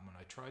whatnot. And when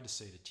I tried to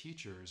say to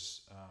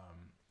teachers,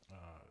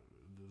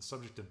 the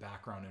subject of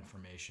background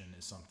information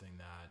is something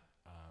that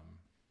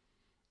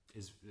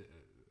is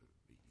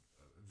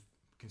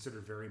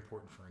considered very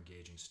important for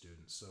engaging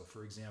students. So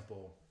for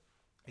example,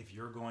 if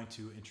you're going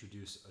to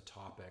introduce a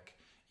topic,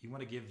 you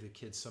want to give the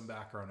kids some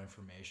background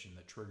information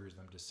that triggers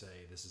them to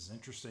say, this is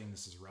interesting,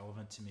 this is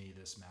relevant to me,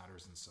 this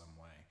matters in some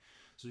way.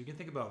 So you can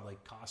think about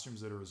like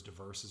costumes that are as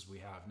diverse as we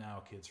have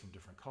now, kids from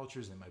different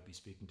cultures, they might be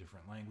speaking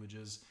different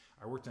languages.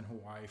 I worked in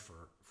Hawaii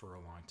for a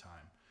long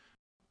time.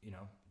 It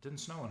didn't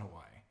snow in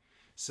Hawaii.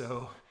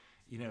 So,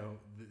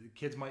 the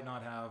kids might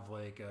not have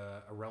like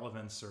a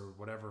relevance or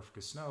whatever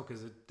for snow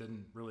because it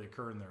didn't really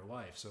occur in their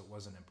life. So it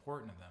wasn't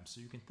important to them. So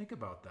you can think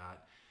about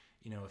that.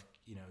 If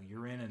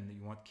you're in and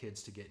you want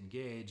kids to get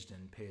engaged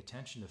and pay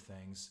attention to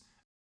things,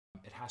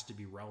 it has to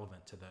be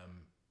relevant to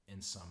them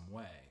in some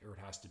way, or it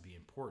has to be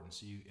important.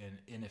 So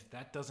and if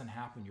that doesn't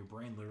happen, your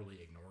brain literally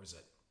ignores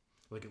it.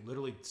 Like it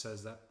literally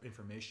says that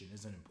information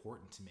isn't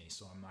important to me,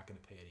 so I'm not going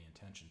to pay any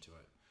attention to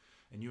it.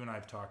 And you and I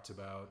have talked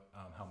about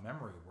how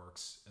memory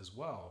works as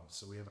well.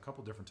 So we have a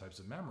couple different types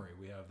of memory.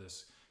 We have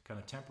this kind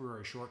of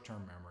temporary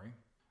short-term memory,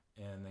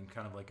 and then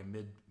kind of like a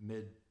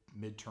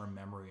mid-term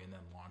memory, and then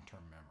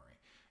long-term memory.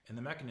 And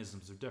the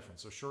mechanisms are different.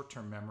 So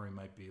short-term memory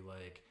might be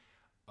like,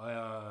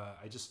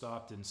 I just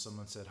stopped and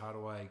someone said, how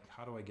do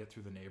I get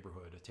through the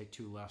neighborhood? I take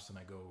 2 lefts and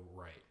I go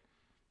right.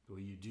 Well,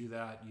 you do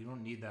that. You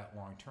don't need that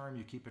long term.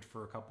 You keep it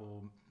for a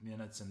couple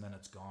minutes and then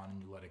it's gone and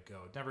you let it go.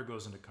 It never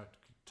goes into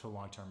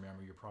long-term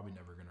memory. You're probably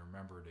never going to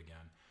remember it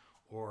again.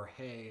 Or,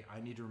 hey, I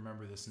need to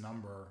remember this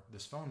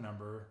phone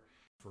number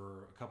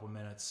for a couple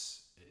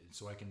minutes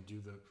so I can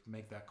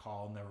make that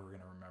call. Never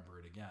going to remember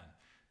it again.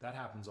 That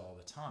happens all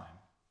the time.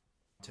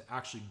 To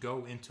actually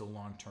go into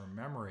long-term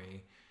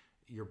memory,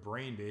 your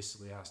brain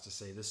basically has to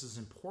say, this is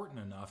important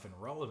enough and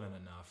relevant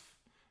enough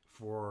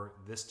for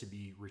this to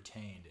be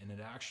retained. And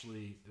there's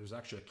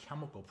actually a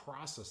chemical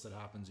process that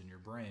happens in your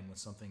brain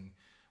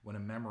when a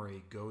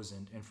memory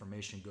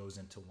information goes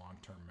into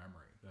long-term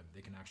memory.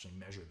 They can actually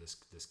measure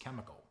this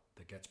chemical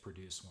that gets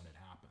produced when it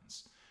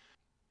happens.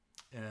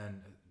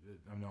 And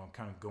I know I'm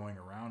kind of going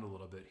around a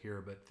little bit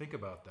here, but think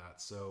about that.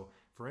 So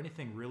for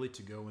anything really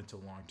to go into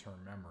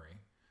long-term memory,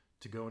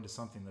 to go into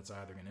something that's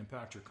either going to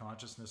impact your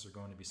consciousness or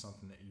going to be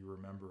something that you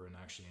remember and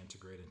actually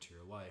integrate into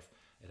your life,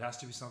 it has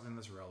to be something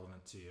that's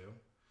relevant to you.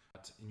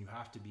 And you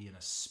have to be in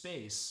a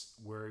space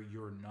where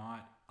you're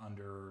not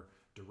under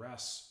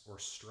duress or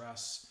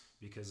stress,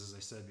 because as I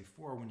said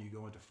before, when you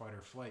go into fight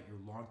or flight, your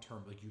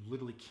long-term, like you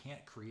literally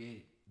can't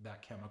create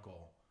that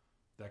chemical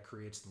that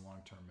creates the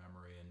long-term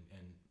memory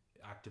and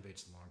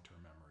activates the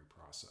long-term memory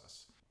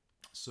process.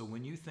 So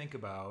when you think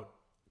about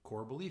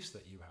core beliefs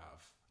that you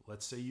have,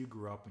 let's say you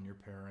grew up and your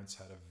parents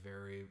had a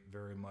very,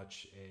 very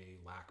much a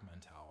lack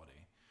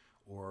mentality,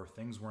 or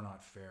things were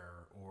not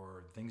fair,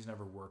 or things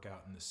never work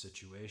out in this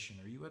situation,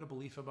 or you had a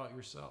belief about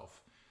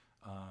yourself.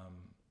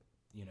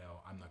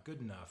 I'm not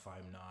good enough,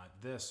 I'm not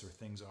this, or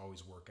things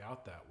always work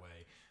out that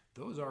way.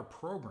 Those are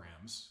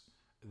programs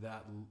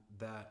that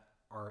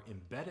are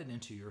embedded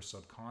into your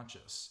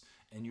subconscious.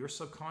 And your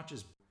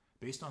subconscious,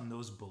 based on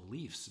those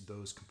beliefs,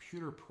 those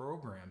computer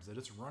programs, that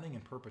it's running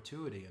in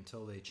perpetuity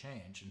until they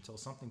change, until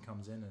something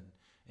comes in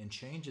and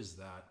changes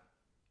that.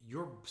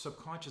 Your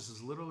subconscious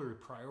is literally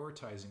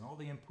prioritizing all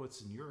the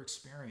inputs in your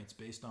experience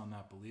based on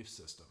that belief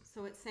system.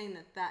 So it's saying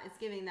that it's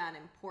giving that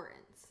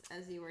importance,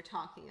 as you were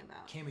talking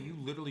about. Kama, you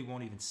literally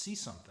won't even see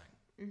something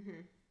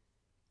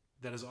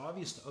that is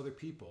obvious to other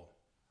people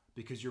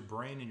because your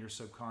brain and your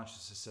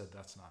subconscious has said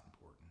that's not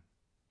important.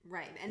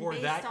 Right, and or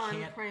based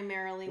on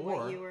primarily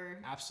what you were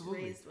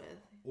raised with.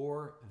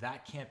 Or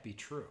that can't be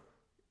true.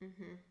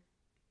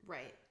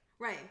 Right,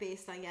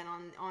 based again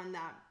on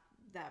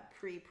that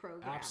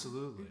pre-program.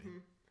 Absolutely.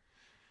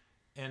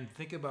 And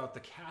think about the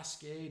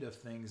cascade of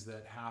things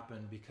that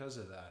happen because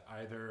of that.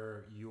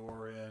 Either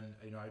you're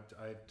in,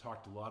 I've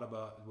talked a lot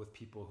with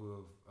people who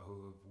have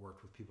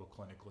worked with people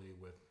clinically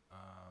with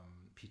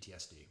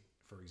PTSD,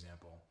 for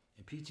example.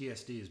 And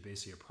PTSD is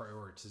basically a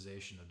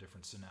prioritization of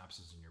different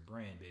synapses in your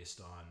brain based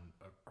on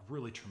a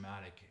really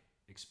traumatic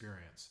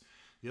experience.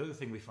 The other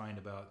thing we find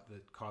about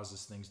that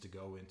causes things to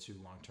go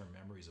into long-term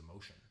memory is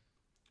emotion,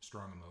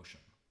 strong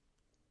emotion.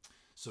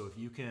 So if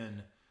you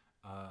can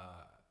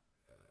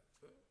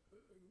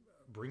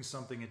bring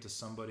something into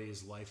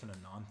somebody's life in a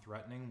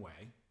non-threatening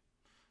way,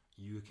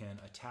 you can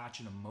attach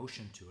an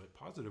emotion to it,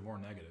 positive or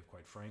negative,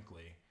 quite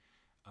frankly,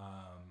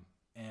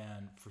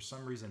 and for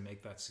some reason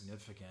make that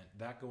significant,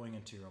 that going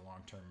into your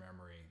long-term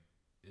memory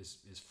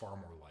is far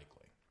more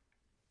likely.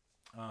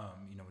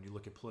 When you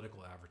look at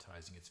political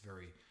advertising, it's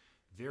very,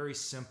 very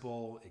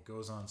simple. It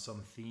goes on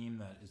some theme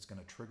that is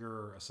going to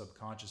trigger a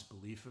subconscious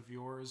belief of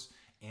yours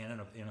and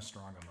a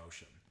strong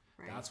emotion.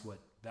 Right.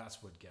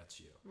 That's what gets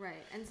you.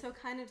 Right. And so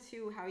kind of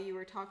too how you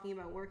were talking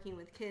about working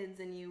with kids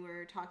and you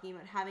were talking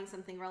about having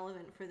something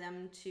relevant for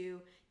them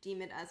to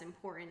deem it as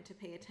important to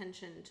pay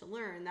attention to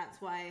learn.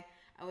 That's why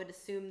I would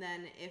assume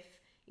then if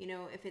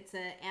it's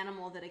an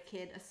animal that a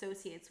kid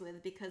associates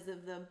with because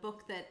of the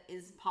book that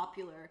is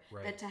popular,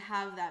 right, that to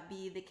have that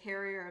be the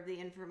carrier of the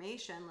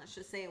information, let's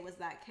just say it was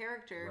that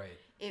character,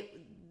 right,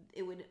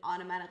 it would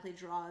automatically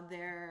draw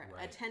their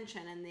right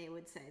attention and they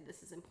would say,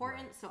 this is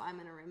important, right, so I'm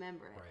going to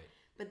remember it. Right.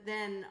 But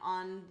then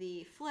on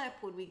the flip,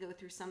 would we go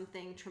through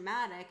something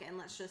traumatic and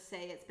let's just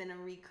say it's been a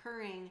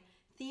recurring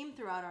theme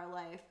throughout our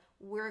life,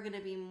 we're going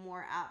to be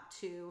more apt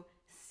to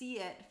see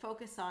it,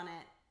 focus on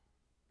it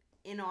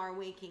in our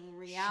waking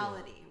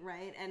reality, sure,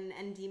 right?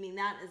 And deeming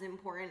that as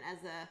important as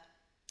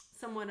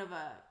somewhat of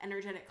a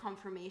energetic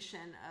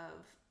confirmation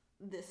of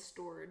this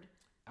stored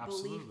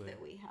Absolutely belief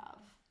that we have.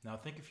 Now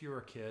think if you're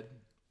a kid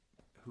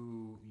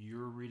who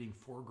you're reading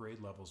 4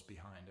 grade levels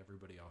behind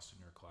everybody else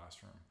in your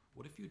classroom.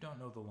 What if you don't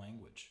know the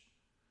language?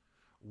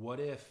 What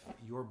if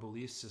your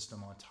belief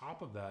system on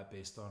top of that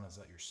based on is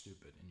that you're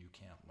stupid and you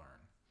can't learn?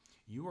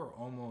 You are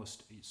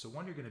almost, so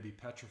one, you're going to be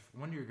petrified,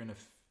 one, you're going to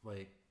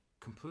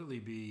completely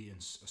be in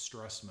a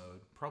stress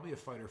mode, probably a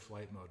fight or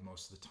flight mode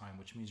most of the time,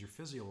 which means you're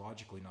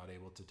physiologically not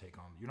able to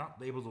you're not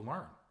able to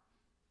learn.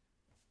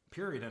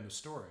 Period. End of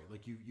story.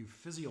 Like you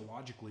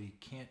physiologically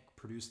can't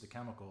produce the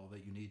chemical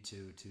that you need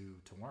to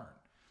learn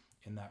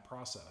in that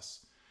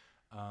process.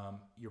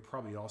 You're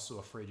probably also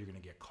afraid you're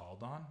going to get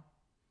called on.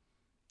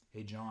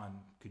 Hey, John,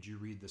 could you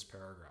read this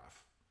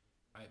paragraph?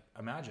 I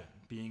imagine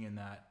being in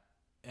that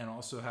and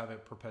also have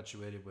it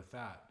perpetuated with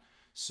that.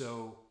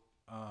 So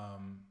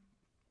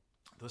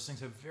those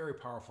things have very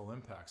powerful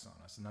impacts on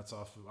us. And that's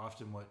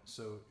often what,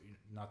 so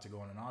not to go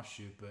on an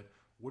offshoot, but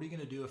what are you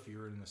going to do if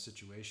you're in a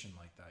situation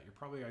like that? You're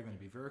probably going to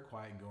be very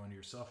quiet and go into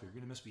yourself. You're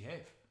going to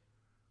misbehave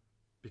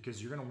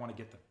because you're going to want to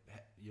get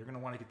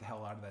the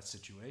hell out of that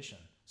situation.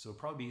 So it'd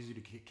probably be easier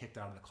to get kicked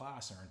out of the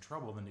class or in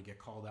trouble than to get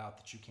called out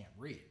that you can't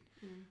read,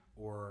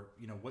 or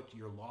what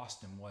you're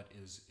lost in what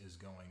is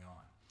going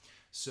on.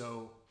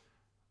 So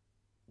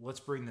let's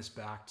bring this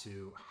back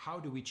to how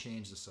do we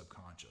change the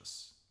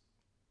subconscious?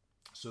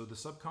 So the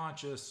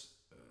subconscious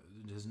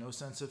has no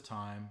sense of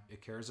time.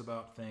 It cares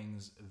about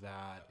things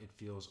that it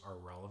feels are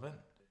relevant,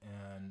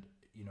 and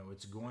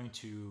it's going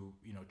to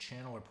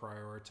channel or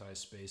prioritize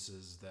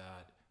spaces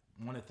that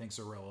one it thinks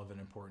are relevant,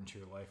 important to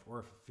your life, or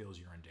if it feels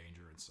you're in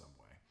danger in some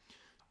way.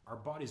 Our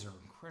bodies are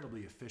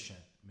incredibly efficient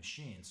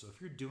machines. So if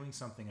you're doing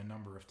something a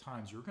number of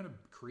times, you're going to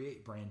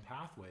create brain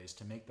pathways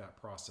to make that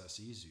process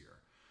easier.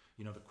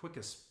 The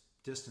quickest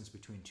distance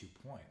between 2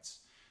 points.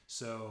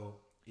 So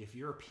if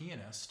you're a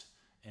pianist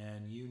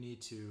and you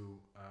need to,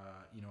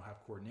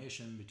 have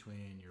coordination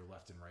between your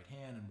left and right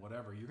hand and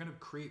whatever, you're going to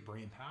create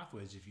brain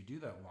pathways if you do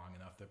that long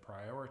enough that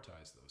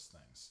prioritize those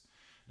things.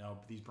 Now,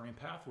 these brain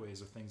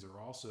pathways are things that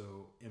are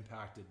also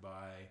impacted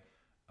by,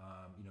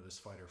 this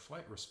fight or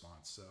flight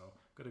response. So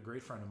I've got a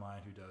great friend of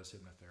mine who does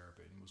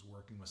hypnotherapy and was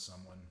working with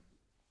someone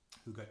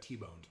who got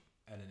T-boned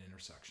at an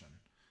intersection.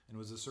 And it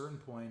was a certain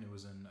point, it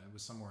was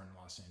somewhere in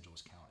Los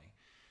Angeles County.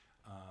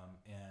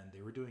 And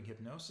they were doing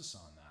hypnosis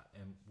on that.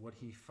 And what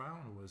he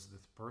found was the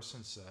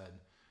person said,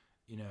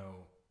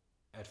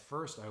 at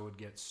first I would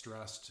get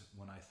stressed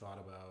when I thought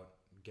about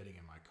getting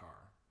in my car.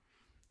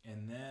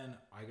 And then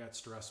I got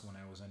stressed when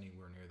I was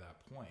anywhere near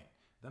that point.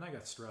 Then I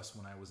got stressed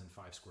when I was in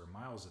 5 square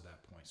miles at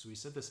that point. So he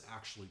said this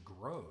actually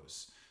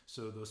grows.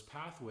 So those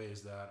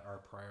pathways that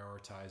are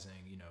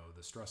prioritizing,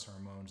 the stress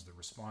hormones, the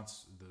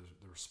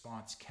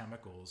response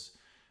chemicals,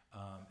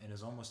 and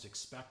is almost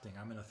expecting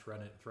I'm in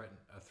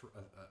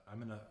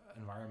I'm in an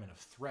environment of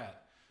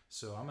threat.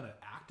 So I'm going to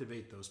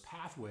activate those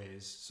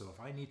pathways. So if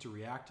I need to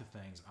react to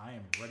things, I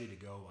am ready to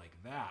go like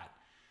that.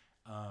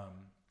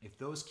 If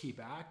those keep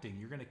acting,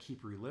 you're going to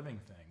keep reliving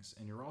things,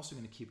 and you're also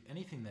going to keep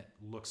anything that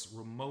looks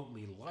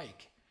remotely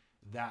like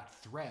that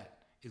threat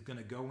is going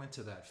to go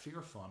into that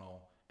fear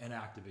funnel and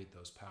activate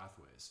those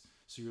pathways.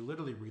 So you're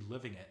literally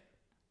reliving it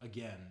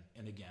again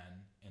and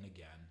again and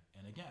again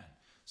and again.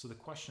 So the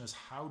question is,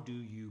 how do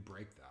you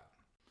break that?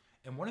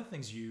 And one of the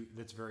things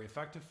that's very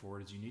effective for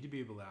it is you need to be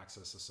able to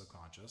access the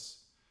subconscious,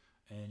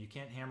 and you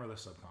can't hammer the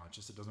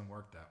subconscious. It doesn't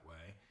work that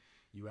way.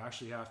 You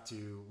actually have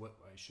to,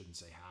 I shouldn't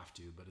say have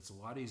to, but it's a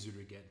lot easier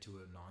to get into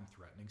a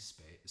non-threatening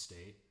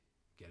state,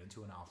 get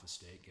into an alpha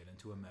state, get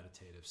into a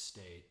meditative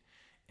state,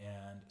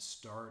 and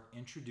start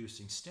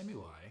introducing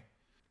stimuli.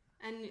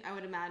 And I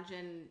would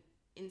imagine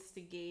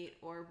instigate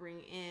or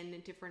bring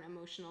in different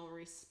emotional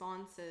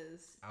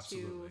responses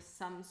Absolutely. To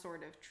some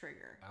sort of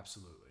trigger.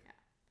 Absolutely.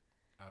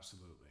 Yeah.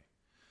 Absolutely.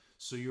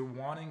 So you're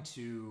wanting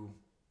to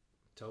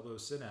tell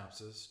those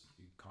synapses,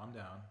 you calm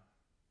down,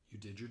 you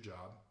did your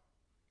job.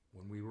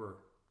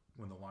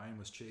 When the lion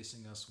was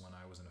chasing us, when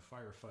I was in a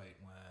firefight,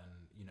 when,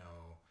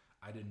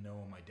 I didn't know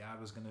when my dad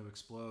was going to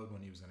explode,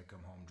 when he was going to come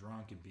home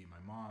drunk and beat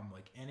my mom,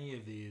 like any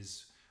of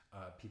these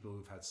people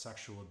who've had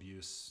sexual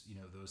abuse,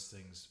 those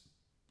things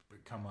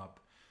come up.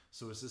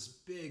 So it's this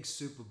big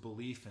soup of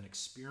belief and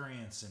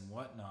experience and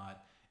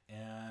whatnot.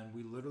 And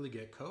we literally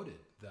get coded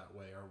that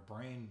way. Our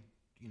brain,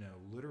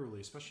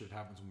 literally, especially if it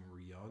happens when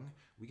we're young,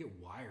 we get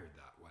wired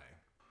that way.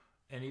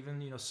 And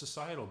even,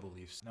 societal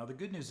beliefs. Now, the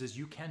good news is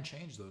you can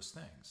change those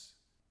things.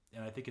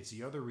 And I think it's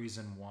the other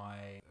reason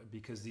why,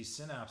 because these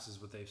synapses,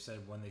 what they've said,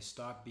 when they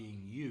stop being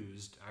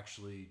used,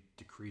 actually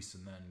decrease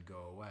and then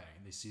go away.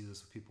 And they see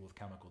this with people with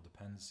chemical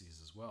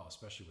dependencies as well,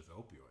 especially with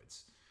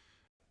opioids.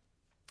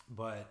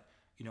 But,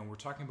 we're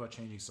talking about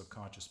changing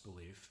subconscious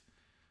belief.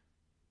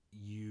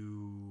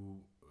 You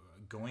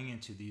going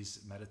into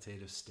these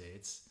meditative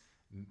states,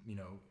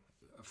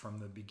 from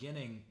the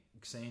beginning,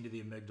 saying to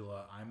the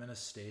amygdala, I'm in a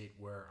state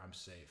where I'm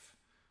safe.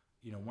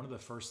 One of the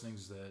first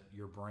things that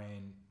your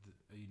brain,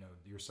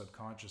 your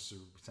subconscious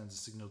sends a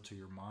signal to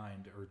your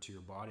mind or to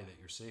your body that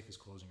you're safe is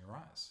closing your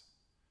eyes.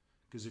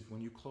 Because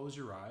when you close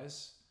your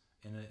eyes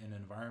in an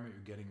environment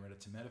you're getting ready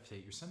to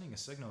meditate, you're sending a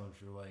signal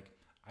if you're like,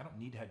 I don't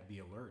need to be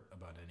alert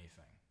about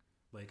anything.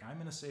 Like,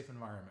 I'm in a safe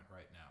environment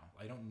right now.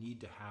 I don't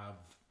need to have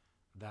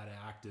that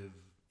active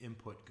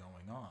input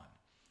going on.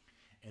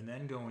 And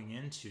then going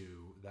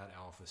into that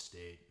alpha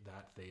state,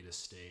 that theta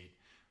state,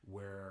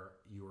 where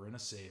you are in a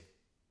safe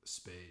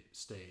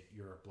state,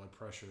 your blood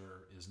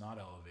pressure is not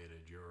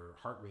elevated, your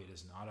heart rate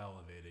is not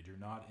elevated, you're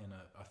not in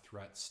a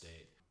threat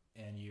state,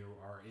 and you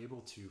are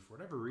able to, for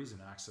whatever reason,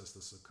 access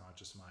the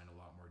subconscious mind a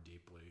lot more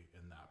deeply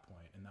in that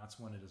point. And that's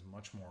when it is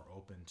much more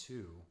open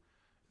to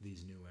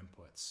these new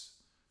inputs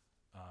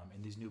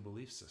and these new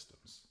belief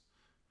systems.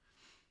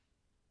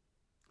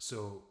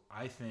 So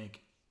I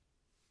think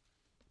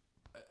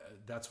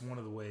that's one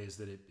of the ways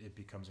that it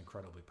becomes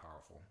incredibly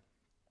powerful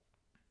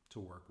to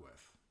work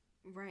with.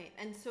 Right.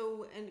 And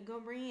so,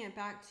 bringing it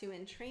back to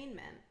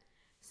entrainment.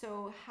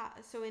 So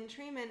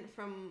entrainment,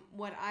 from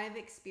what I've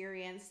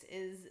experienced,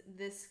 is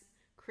this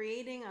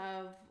creating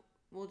of,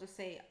 we'll just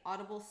say,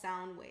 audible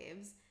sound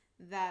waves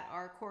that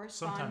are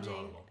corresponding. Sometimes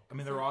audible. I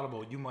mean, they're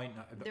audible. You might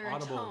not. They're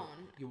audible.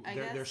 A tone.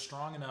 They're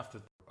strong enough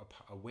that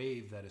a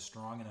wave that is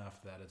strong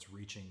enough that it's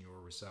reaching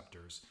your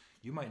receptors.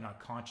 You might not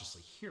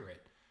consciously hear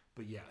it,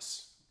 but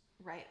yes.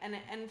 Right.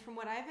 And from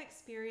what I've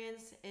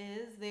experienced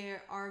is they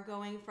are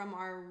going from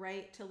our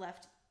right to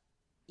left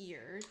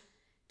ear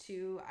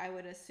to, I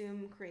would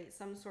assume, create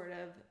some sort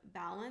of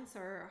balance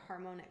or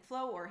harmonic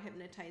flow or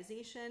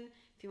hypnotization.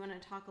 If you want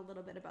to talk a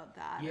little bit about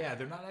that. Yeah,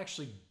 they're not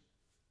actually,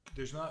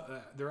 there's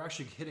not, they're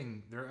actually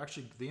hitting,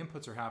 the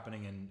inputs are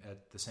happening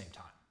at the same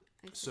time.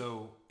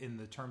 So in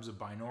the terms of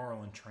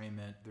binaural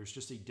entrainment, there's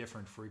just a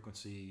different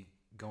frequency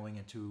going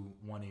into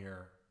one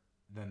ear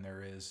than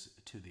there is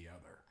to the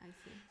other. I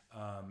see.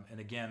 And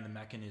again, the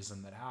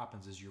mechanism that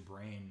happens is your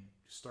brain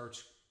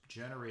starts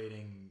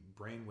generating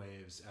brain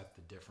waves at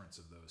the difference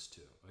of those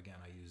two. Again,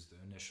 I used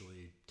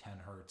initially 10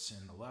 hertz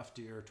in the left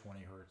ear,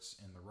 20 hertz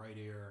in the right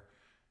ear,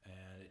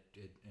 and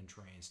it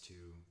entrains to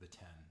the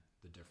 10,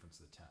 the difference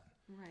of the 10,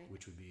 right,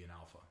 which would be an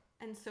alpha.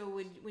 And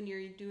so when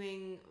you're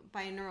doing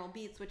binaural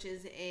beats, which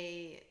is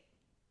a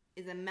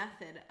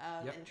method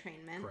of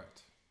entrainment,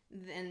 correct,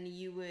 then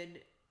you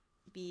would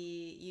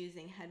be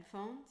using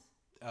headphones.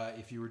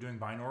 If you were doing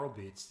binaural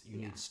beats, you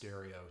need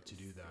stereo to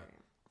do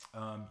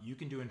that. You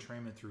can do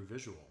entrainment through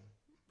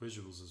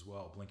visuals as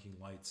well. Blinking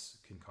lights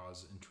can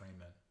cause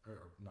entrainment,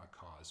 or not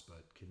cause,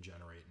 but can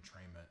generate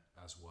entrainment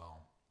as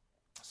well.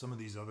 Some of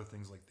these other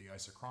things like the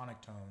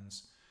isochronic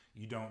tones,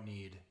 you don't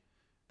need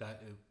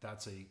that.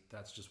 That's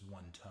just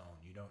one tone.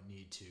 You don't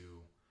need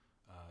to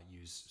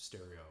use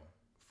stereo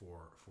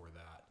for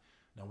that.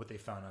 Now, what they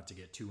found, not to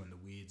get too in the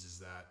weeds, is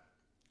that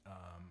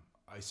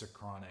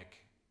isochronic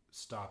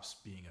stops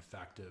being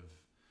effective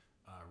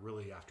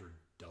really after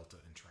delta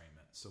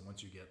entrainment. So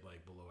once you get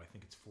like below, I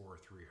think it's 4 or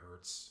 3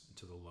 hertz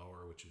to the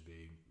lower, which would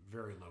be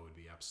very low, would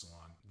be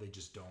epsilon. They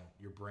just don't,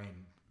 your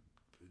brain,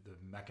 the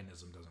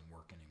mechanism doesn't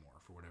work anymore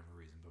for whatever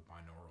reason, but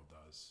binaural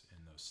does in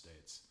those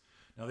states.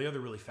 Now, the other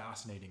really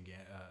fascinating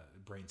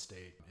brain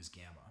state is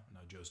gamma.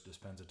 Now, Joe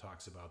Dispenza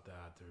talks about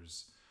that.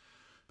 There's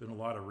been a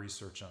lot of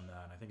research on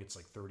that. And I think it's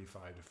like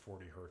 35 to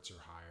 40 hertz or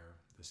higher,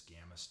 this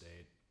gamma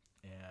state.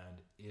 And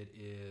it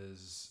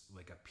is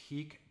like a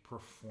peak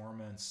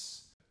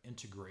performance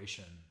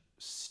integration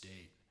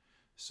state.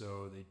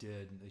 So they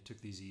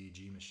took these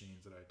EEG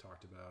machines that I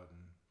talked about,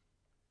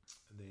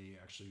 and they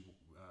actually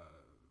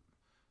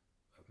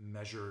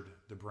measured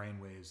the brain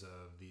waves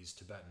of these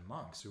Tibetan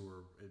monks who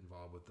were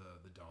involved with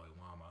the Dalai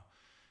Lama.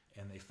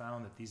 And they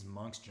found that these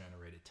monks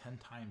generated 10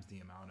 times the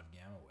amount of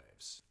gamma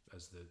waves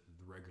as the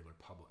regular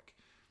public.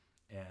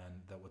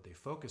 And that what they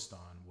focused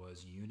on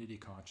was unity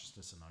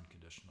consciousness and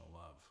unconditional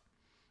love.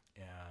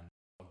 And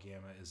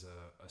gamma is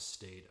a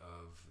state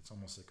of, it's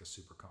almost like a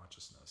super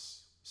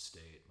consciousness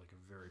state, like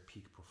a very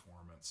peak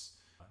performance,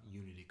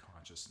 unity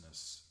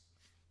consciousness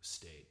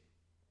state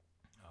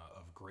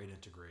of great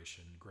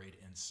integration, great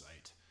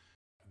insight,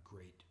 a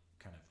great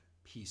kind of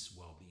peace,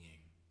 well-being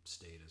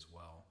state as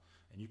well.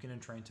 And you can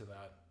entrain to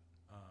that.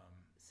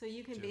 So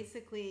you can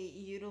basically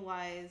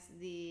utilize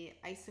the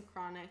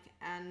isochronic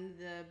and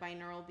the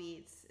binaural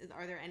beats.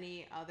 Are there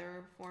any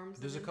other forms?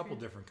 There's a couple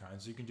different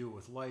kinds. You can do it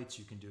with lights.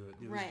 You can do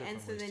it. Right, and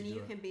so then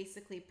you can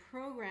basically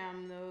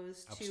program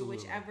those to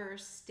whichever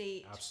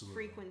state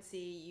frequency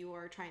you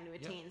are trying to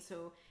attain. Yep.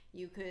 So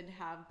you could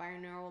have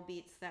binaural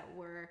beats that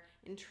were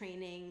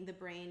entraining the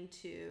brain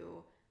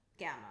to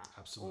gamma.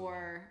 Absolutely.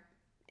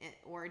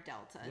 Or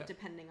delta,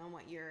 depending on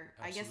what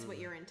I guess what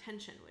your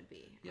intention would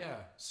be. Right? Yeah.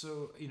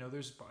 So,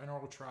 there's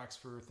binaural tracks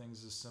for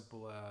things as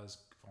simple as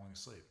falling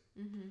asleep.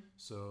 Mm-hmm.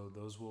 So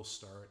those will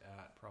start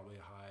at probably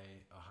a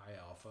high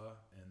alpha,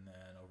 and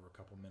then over a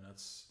couple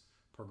minutes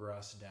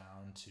progress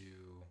down to,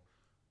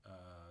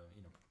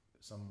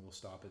 some will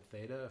stop at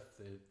theta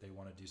if they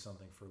want to do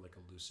something for like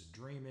a lucid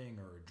dreaming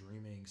or a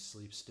dreaming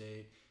sleep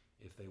state.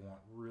 If they want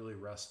really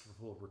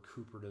restful,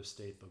 recuperative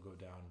state, they'll go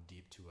down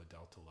deep to a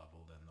delta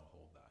level, then they'll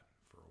hold that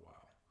for a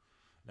while.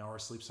 Now, our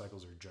sleep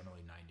cycles are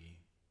generally 90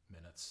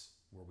 minutes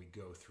where we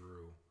go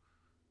through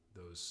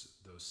those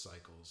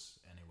cycles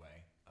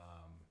anyway.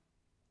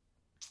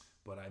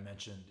 But I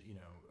mentioned,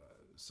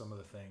 some of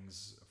the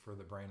things for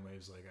the brain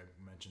waves, like I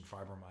mentioned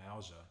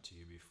fibromyalgia to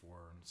you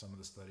before, and some of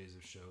the studies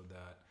have showed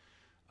that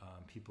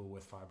people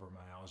with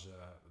fibromyalgia,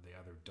 they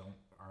either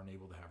aren't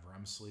able to have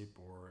REM sleep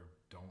or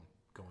don't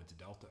go into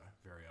delta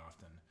very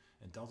often.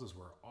 And delta is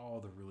where all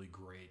the really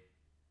great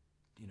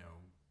you know,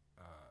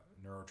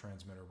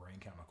 neurotransmitter, brain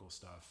chemical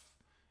stuff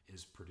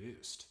is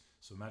produced.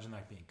 So imagine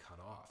that being cut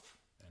off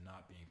and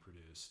not being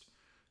produced.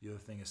 The other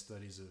thing is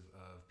studies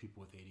of people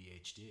with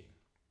ADHD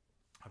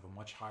have a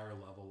much higher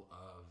level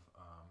of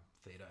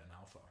theta and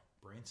alpha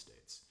brain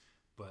states,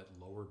 but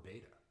lower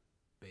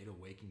beta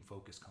waking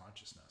focused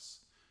consciousness.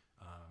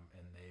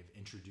 And they've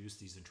introduced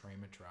these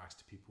entrainment tracks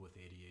to people with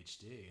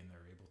ADHD, and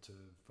they're able to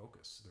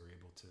focus. They're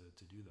able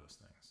to do those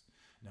things.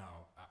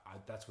 Now,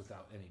 that's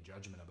without any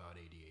judgment about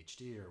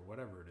ADHD or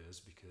whatever it is,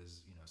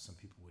 because some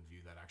people would view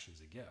that actually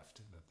as a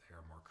gift, that they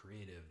are more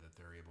creative, that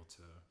they're able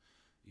to,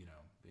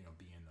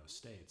 be in those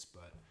states.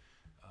 But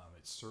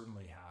it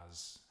certainly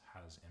has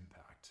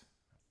impact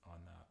on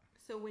that.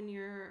 So when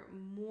you're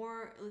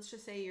more, let's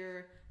just say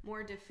you're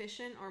more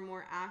deficient or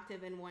more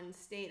active in one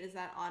state, is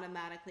that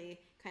automatically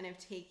kind of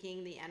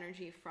taking the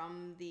energy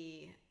from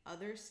the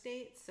other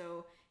state?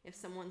 So if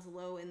someone's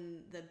low in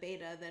the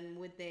beta, then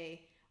would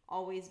they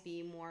always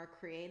be more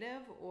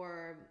creative?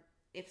 Or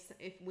if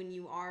when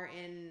you are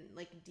in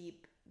like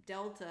deep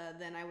delta,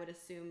 then I would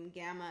assume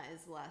gamma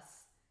is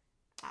less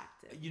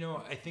active.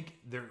 I think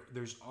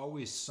there's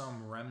always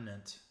some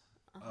remnant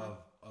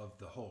of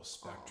the whole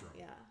spectrum. Oh,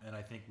 yeah. And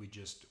I think we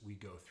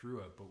go through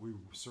it, but we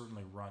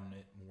certainly run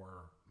it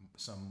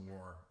some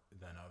more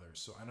than others.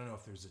 So I don't know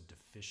if there's a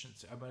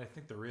deficiency, but I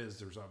think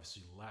there's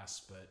obviously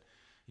less, but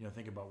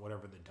think about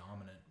whatever the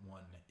dominant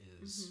one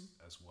is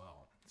as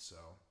well. So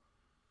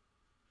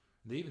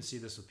they even see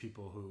this with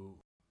people who,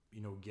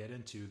 get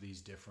into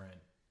these different,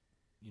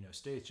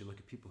 states. You look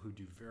at people who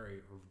doing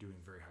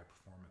very high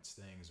performance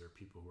things, or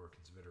people who are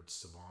considered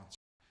savants,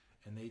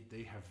 and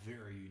they have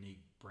very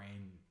unique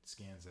brain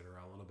scans that are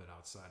a little bit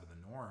outside of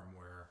the norm,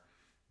 where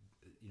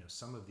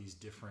some of these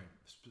different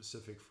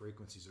specific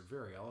frequencies are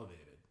very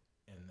elevated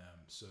in them.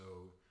 So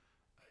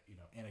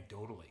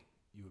anecdotally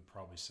you would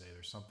probably say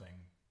there's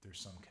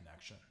some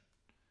connection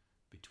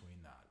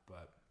between that.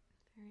 But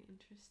very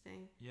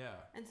interesting. Yeah.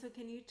 And so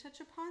can you touch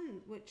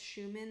upon what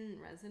Schumann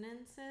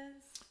resonance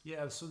is?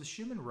 Yeah, so the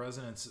Schumann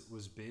resonance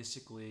was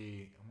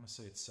basically, I want to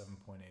say it's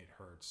 7.8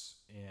 hertz,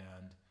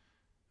 and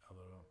a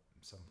little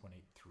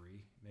 7.83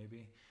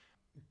 maybe.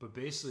 But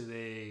basically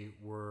they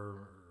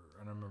were,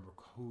 I don't remember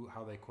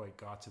how they quite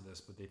got to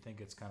this, but they think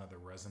it's kind of the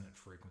resonant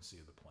frequency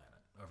of the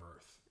planet, of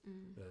Earth.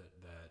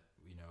 That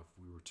if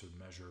we were to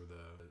measure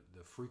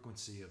the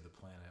frequency of the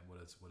planet,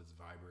 what it's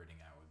vibrating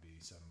at would be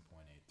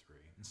 7.83.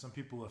 And some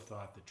people have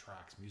thought that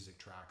music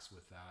tracks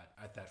with that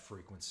at that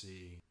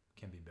frequency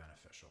can be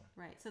beneficial.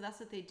 Right. So that's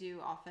what they do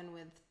often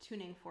with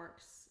tuning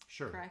forks.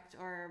 Sure. Correct?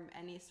 Or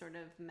any sort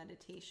of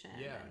meditation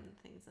Yeah. and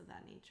things of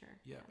that nature.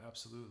 Yeah,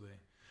 absolutely.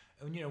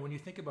 And when you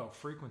think about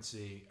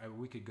frequency,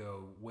 we could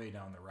go way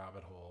down the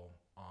rabbit hole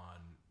on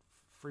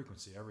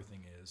frequency.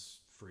 Everything is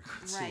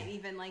frequency. Right,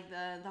 even like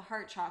the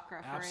heart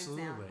chakra, for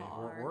Absolutely. example.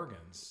 Or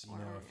organs.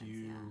 Organs,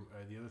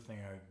 the other thing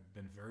I've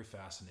been very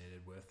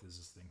fascinated with is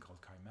this thing called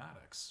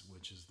kymatics,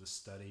 which is the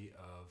study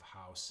of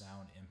how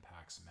sound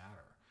impacts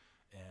matter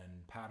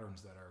and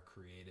patterns that are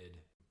created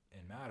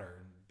in matter.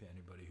 And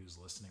anybody who's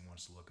listening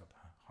wants to look up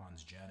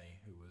Hans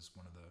Jenny, who was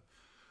one of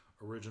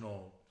the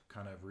original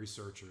kind of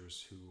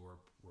researchers who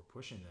were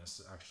pushing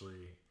this,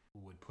 actually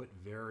would put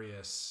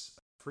various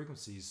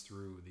frequencies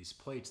through these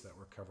plates that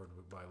were covered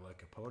by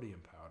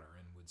lycopodium powder,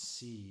 and would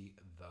see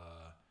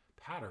the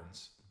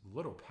patterns,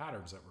 little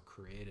patterns that were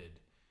created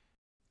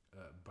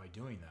by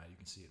doing that. You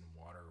can see it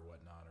in water or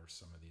whatnot, or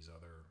some of these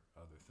other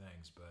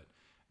things, but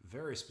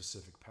very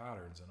specific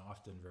patterns, and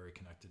often very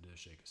connected to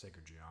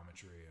sacred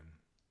geometry and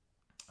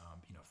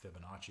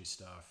Fibonacci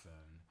stuff,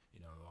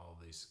 and all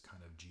these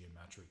kind of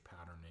geometric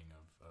patterning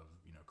of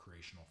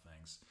creational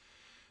things.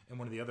 And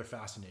one of the other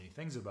fascinating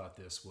things about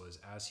this was,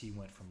 as he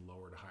went from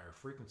lower to higher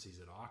frequencies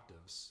at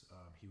octaves,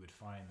 he would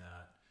find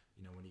that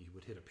when he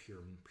would hit a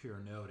pure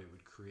note, it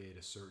would create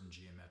a certain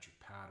geometric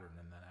pattern,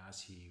 and then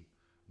as he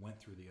went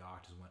through the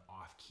octaves, went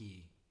off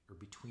key or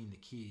between the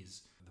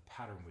keys, the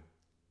pattern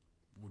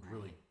would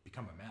really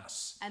become a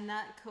mess. And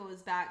that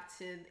goes back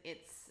to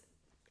its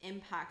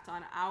impact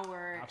on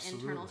our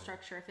Absolutely. internal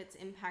structure. If it's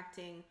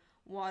impacting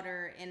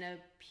water in a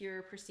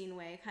pure, pristine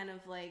way, kind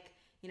of like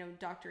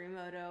Dr.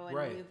 Emoto, and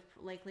Right. we've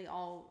likely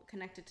all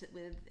connected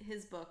with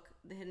his book,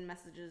 The Hidden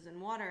Messages in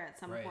Water, at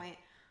some Right. point.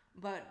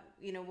 But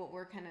what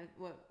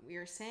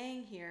we're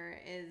saying here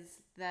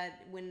is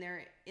that when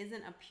there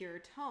isn't a pure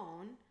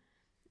tone,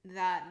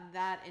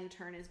 that in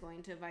turn is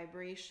going to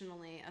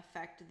vibrationally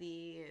affect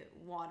the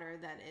water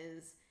that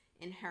is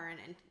inherent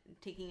and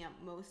taking up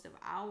most of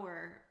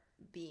our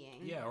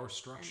being. Yeah, or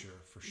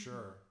structure, for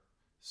sure.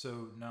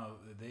 So now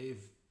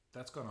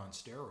that's gone on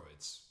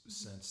steroids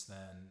since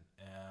then.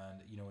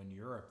 And, in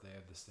Europe, they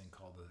have this thing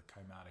called the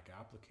Kymatic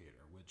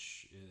Applicator,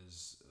 which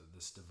is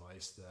this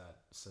device that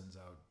sends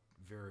out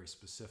very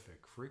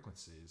specific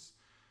frequencies.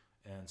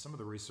 And some of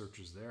the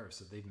researchers there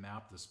said they've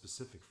mapped the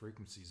specific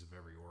frequencies of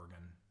every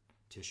organ,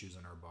 tissues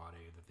in our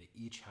body, that they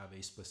each have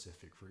a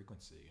specific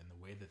frequency. And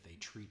the way that they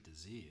treat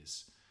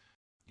disease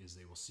is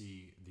they will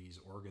see these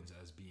organs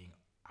as being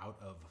out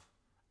of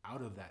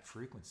out of that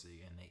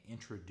frequency and they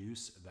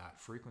introduce that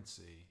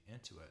frequency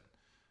into it.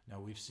 Now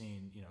we've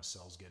seen,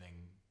 cells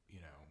getting,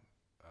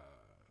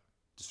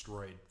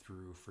 destroyed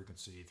through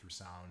frequency, through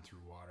sound,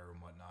 through water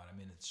and whatnot. I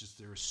mean, it's just,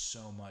 there's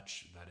so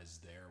much that is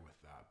there with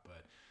that.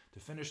 But to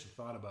finish the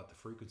thought about the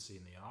frequency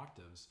and the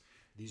octaves,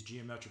 these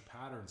geometric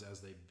patterns,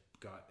 as they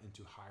got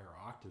into higher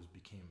octaves,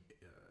 became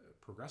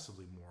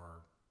progressively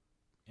more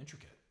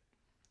intricate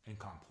and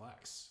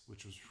complex,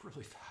 which was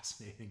really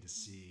fascinating to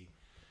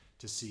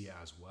see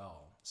as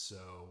well.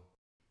 So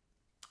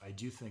I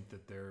do think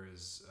that there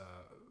is,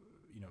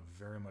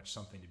 very much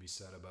something to be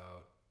said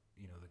about,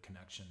 the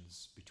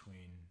connections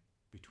between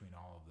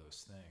all of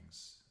those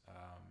things.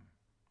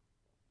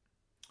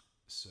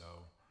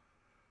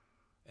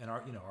 And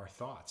our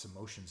thoughts,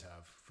 emotions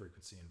have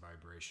frequency and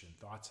vibration.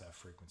 Thoughts have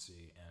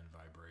frequency and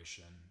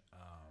vibration.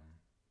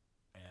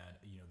 And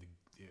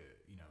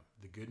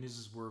the good news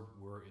is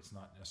we're it's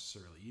not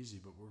necessarily easy,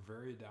 but we're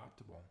very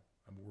adaptable.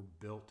 I mean,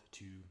 we're built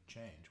to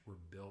change.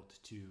 We're built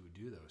to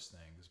do those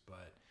things.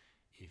 But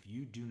if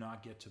you do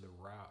not get to the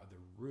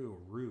real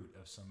root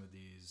of some of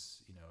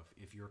these,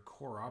 if your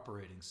core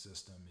operating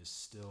system is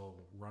still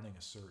running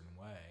a certain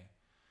way,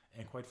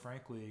 and quite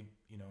frankly,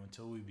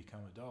 until we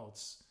become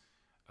adults,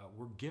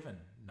 we're given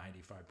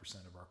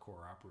 95% of our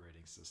core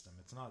operating system.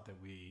 It's not that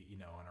we,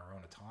 on our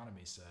own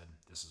autonomy said,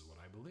 this is what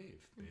I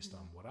believe based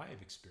on what I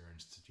have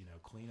experienced,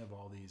 clean of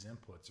all these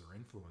inputs or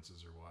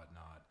influences or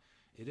whatnot.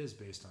 It is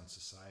based on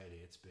society.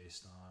 It's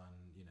based on,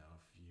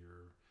 if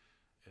you're,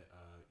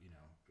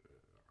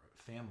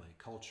 family,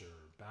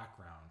 culture,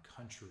 background,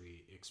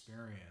 country,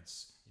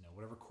 experience,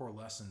 whatever core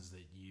lessons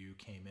that you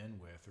came in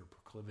with or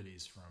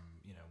proclivities from,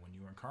 when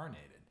you were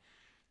incarnated.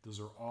 Those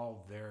are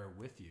all there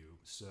with you.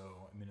 So,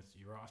 I mean,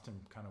 you're often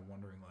kind of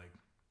wondering, like,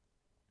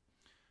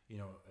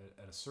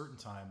 at a certain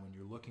time when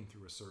you're looking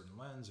through a certain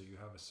lens or you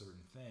have a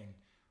certain thing,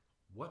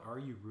 what are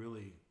you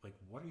really, like,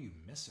 what are you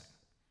missing?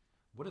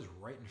 What is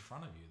right in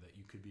front of you that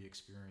you could be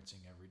experiencing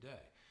every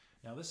day?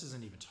 Now, this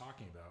isn't even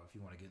talking about if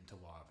you want to get into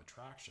law of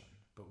attraction,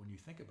 but when you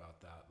think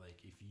about that, like,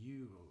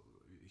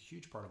 a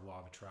huge part of law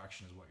of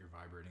attraction is what you're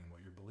vibrating and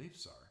what your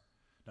beliefs are.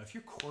 Now, if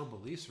your core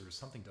beliefs are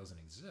something doesn't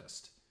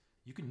exist,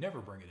 you can never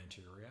bring it into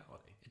your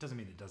reality. It doesn't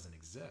mean it doesn't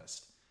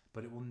exist,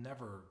 but it will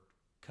never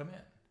come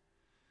in.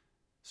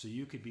 So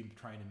you could be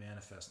trying to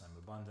manifest, I'm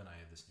abundant, I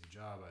have this new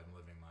job, I'm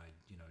living my,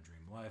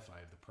 dream life, I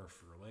have the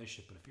perfect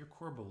relationship. But if your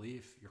core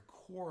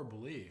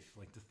belief,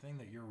 like the thing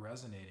that you're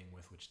resonating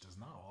with, which does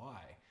not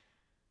lie,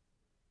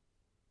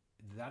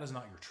 that is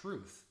not your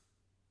truth,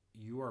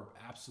 you are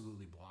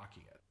absolutely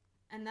blocking it.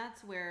 And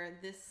that's where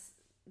this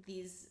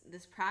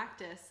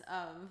practice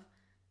of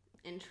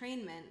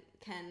entrainment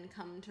can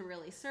come to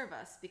really serve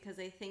us, because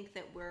I think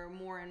that we're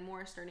more and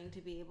more starting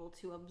to be able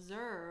to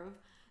observe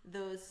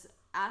those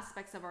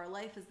aspects of our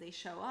life as they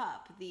show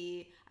up.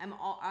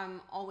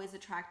 I'm always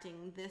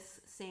attracting this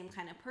same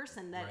kind of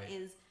person that Right.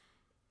 is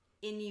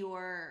in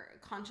your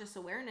conscious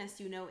awareness,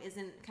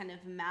 isn't kind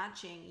of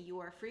matching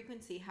your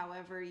frequency.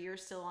 However, you're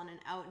still on an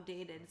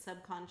outdated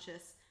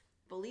subconscious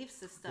belief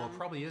system. Well, it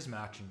probably is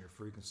matching your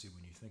frequency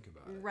when you think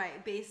about it.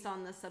 Right, based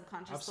on the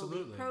subconscious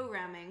Absolutely. belief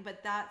programming.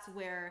 But that's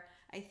where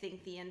I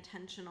think the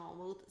intentional,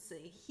 we'll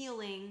say,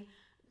 healing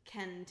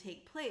can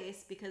take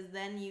place, because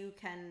then you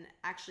can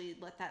actually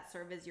let that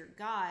serve as your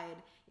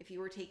guide. If you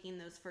were taking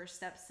those first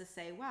steps to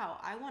say, wow,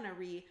 I want to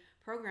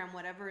reprogram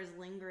whatever is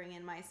lingering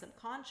in my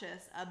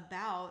subconscious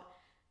about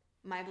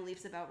my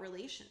beliefs about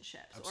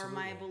relationships. Absolutely. Or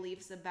my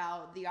beliefs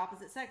about the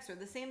opposite sex or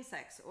the same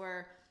sex,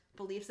 or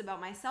beliefs about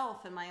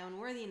myself and my own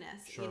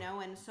worthiness, Sure.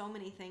 and so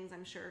many things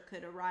I'm sure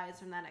could arise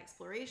from that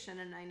exploration.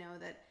 And I know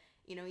that,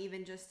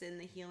 even just in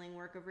the healing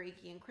work of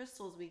Reiki and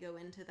crystals, we go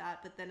into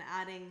that, but then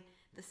adding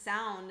the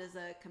sound as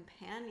a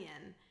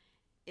companion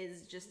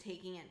is just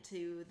taking it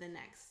to the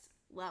next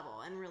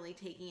level and really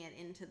taking it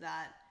into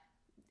that,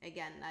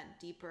 again, that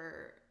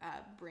deeper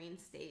brain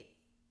state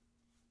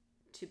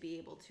to be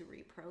able to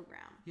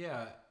reprogram.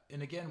 Yeah,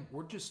 and again,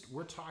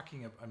 we're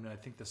talking. I mean, I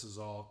think this is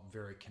all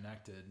very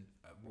connected.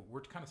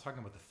 We're kind of talking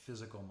about the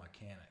physical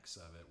mechanics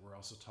of it. We're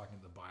also talking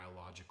the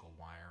biological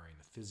wiring,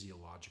 the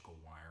physiological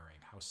wiring,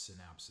 how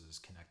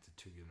synapses connect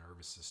to your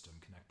nervous system,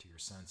 connect to your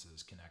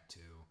senses, connect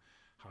to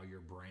how your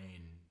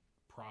brain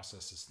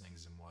processes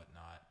things and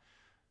whatnot.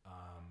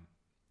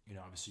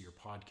 Obviously your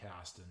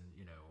podcast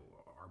and,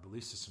 our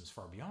belief system is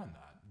far beyond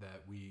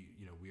that we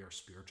are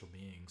spiritual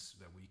beings,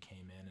 that we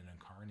came in and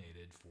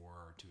incarnated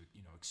to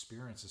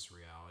experience this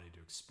reality, to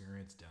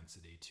experience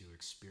density, to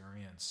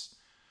experience,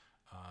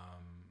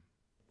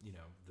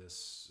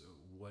 this,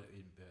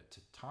 to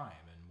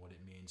time and what it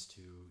means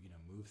to,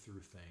 move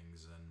through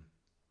things,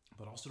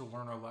 but also to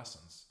learn our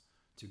lessons,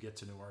 to get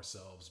to know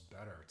ourselves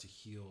better, to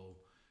heal,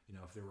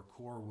 if there were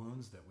core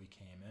wounds that we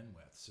came in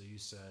with. So you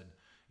said,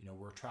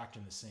 we're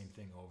attracting the same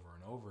thing over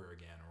and over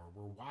again, or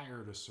we're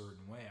wired a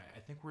certain way. I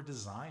think we're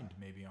designed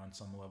maybe on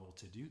some level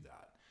to do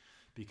that,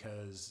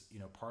 because,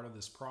 part of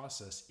this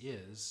process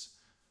is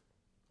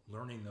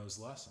learning those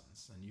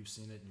lessons. And you've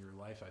seen it in your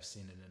life. I've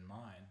seen it in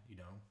mine.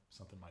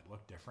 Something might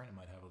look different. It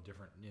might have a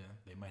different,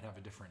 they might have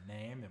a different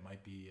name. It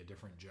might be a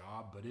different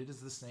job, but it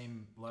is the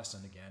same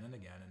lesson again and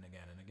again and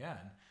again and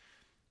again,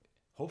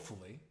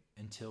 hopefully,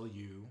 until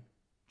you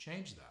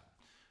change that,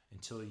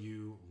 until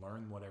you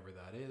learn whatever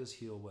that is,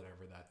 heal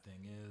whatever that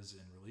thing is,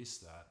 and release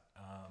that.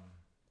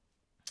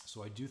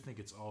 So I do think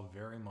it's all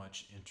very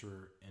much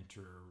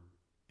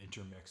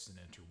intermixed and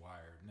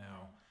interwired.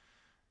 Now,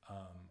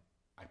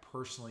 I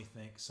personally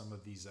think some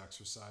of these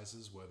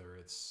exercises, whether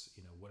it's,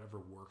 whatever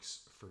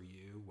works for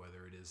you,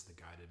 whether it is the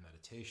guided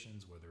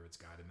meditations, whether it's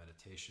guided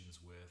meditations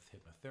with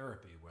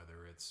hypnotherapy,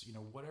 whether it's,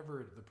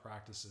 whatever the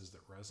practice is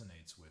that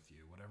resonates with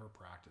you, whatever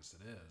practice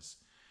it is,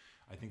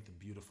 I think the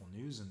beautiful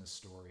news in this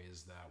story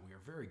is that we are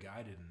very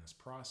guided in this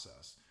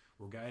process.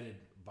 We're guided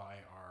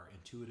by our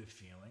intuitive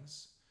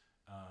feelings,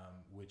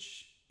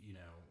 which,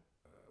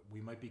 we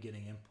might be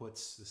getting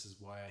inputs. This is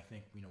why I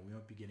think, we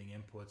might be getting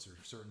inputs or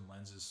certain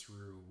lenses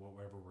through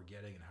whatever we're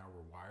getting and how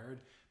we're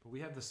wired. But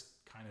we have this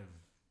kind of,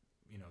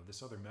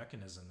 this other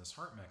mechanism, this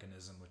heart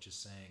mechanism, which is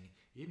saying,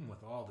 even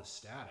with all the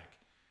static,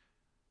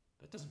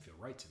 that doesn't feel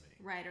right to me.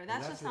 Right, or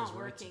that's just not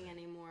working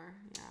anymore.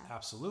 Yeah.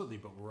 Absolutely,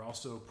 but we're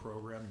also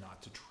programmed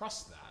not to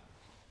trust that.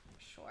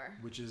 Sure.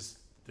 Which is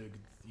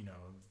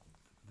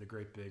the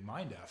great big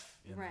mind F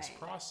in this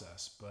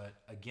process. But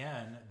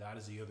again, that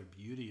is the other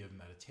beauty of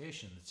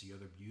meditation. That's the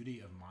other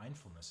beauty of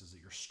mindfulness, is that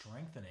you're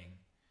strengthening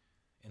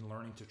and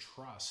learning to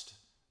trust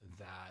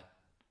that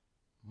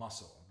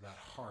muscle, that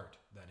heart,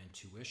 that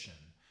intuition.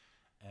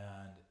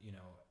 And,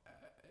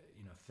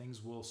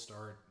 things will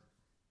start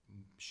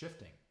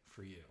shifting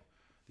for you.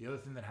 The other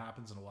thing that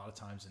happens, and a lot of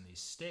times in these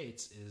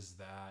states, is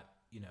that,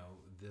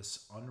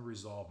 this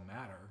unresolved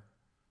matter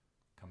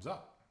comes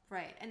up.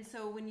 Right. And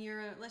so when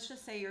let's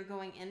just say you're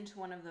going into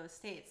one of those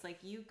states,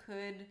 like you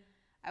could,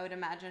 I would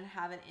imagine,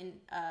 have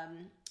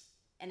an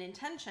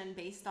intention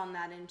based on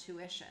that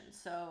intuition.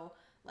 So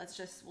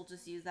we'll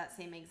just use that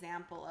same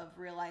example of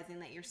realizing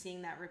that you're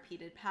seeing that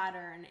repeated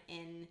pattern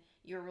in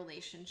your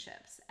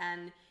relationships.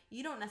 And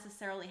you don't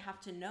necessarily have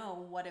to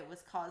know what it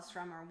was caused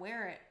from or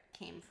where it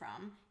came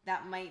from.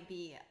 That might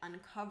be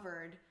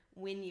uncovered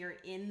when you're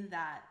in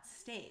that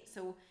state.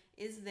 So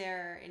is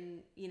there,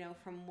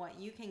 from what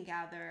you can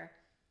gather,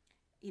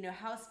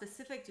 how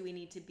specific do we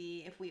need to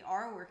be if we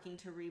are working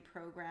to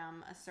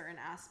reprogram a certain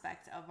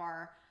aspect of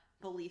our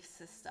belief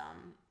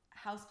system?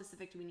 How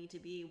specific do we need to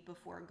be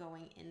before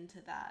going into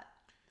that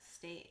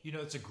state?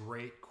 It's a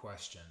great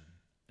question.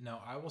 Now,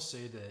 I will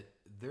say that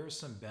there's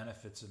some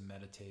benefits of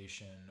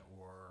meditation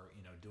or,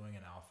 doing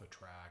an alpha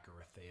track or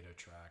a theta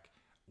track.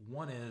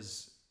 One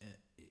is,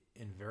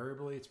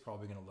 invariably, it's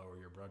probably going to lower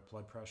your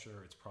blood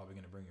pressure. It's probably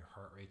going to bring your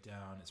heart rate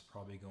down. It's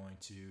probably going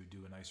to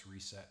do a nice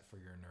reset for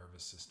your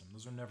nervous system.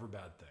 Those are never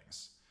bad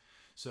things.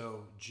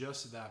 So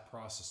just that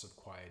process of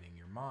quieting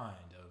your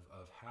mind,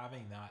 of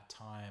having that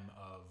time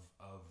of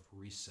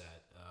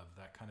reset, of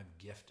that kind of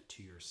gift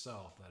to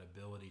yourself, that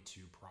ability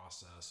to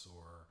process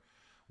or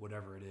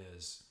whatever it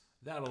is,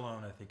 that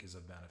alone I think is a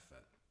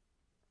benefit.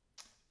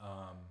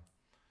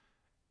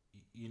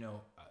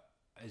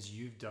 As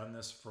you've done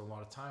this for a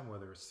lot of time,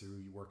 whether it's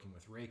through working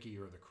with Reiki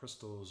or the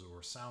crystals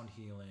or sound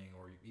healing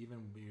or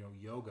even,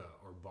 yoga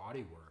or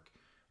body work,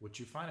 what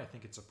you find, I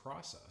think it's a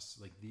process.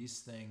 Like these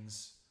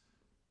things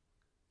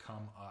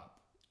come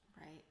up.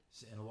 Right.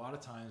 And a lot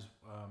of times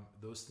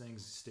those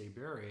things stay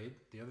buried.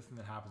 The other thing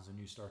that happens when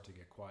you start to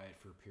get quiet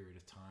for a period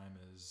of time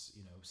is,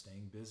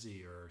 staying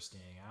busy or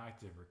staying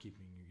active or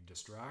keeping you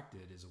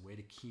distracted is a way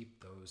to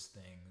keep those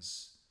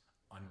things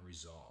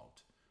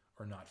unresolved.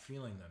 Or not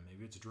feeling them.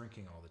 Maybe it's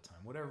drinking all the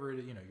time. Whatever it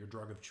is, your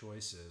drug of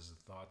choice is,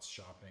 thoughts,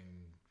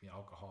 shopping,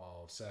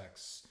 alcohol,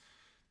 sex,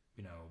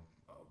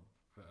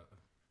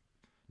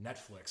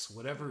 Netflix,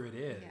 whatever it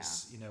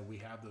is, we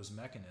have those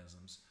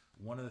mechanisms.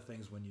 One of the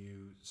things when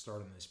you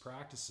start on these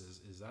practices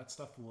is that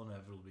stuff will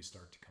inevitably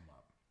start to come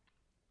up.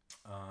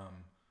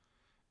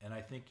 And I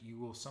think you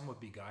will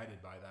somewhat be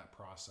guided by that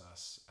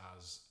process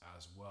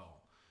as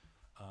well.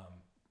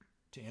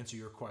 To answer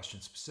your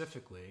question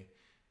specifically,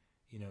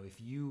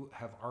 if you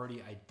have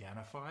already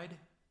identified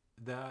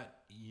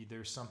that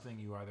there's something,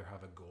 you either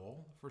have a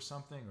goal for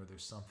something or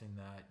there's something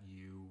that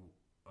you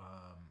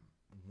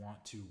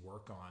want to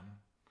work on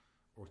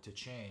or to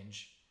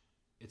change,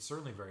 it's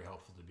certainly very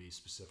helpful to be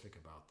specific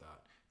about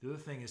that. The other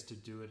thing is to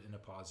do it in a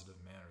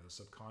positive manner. The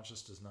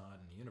subconscious does not,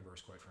 and the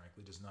universe, quite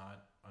frankly, does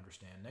not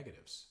understand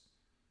negatives.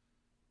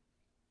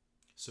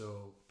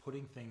 So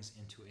putting things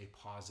into a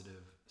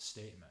positive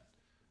statement.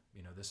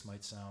 This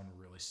might sound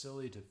really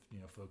silly to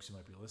folks who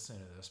might be listening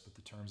to this, but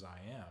the terms "I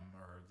am"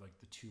 are like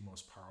the two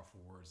most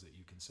powerful words that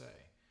you can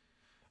say.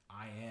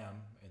 I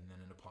am, and then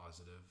in a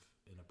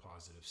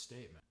positive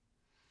statement.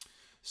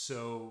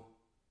 So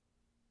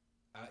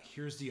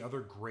here's the other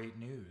great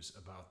news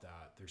about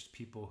that. There's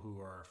people who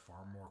are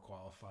far more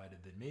qualified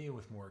than me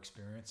with more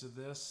experience of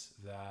this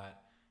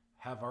that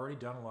have already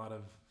done a lot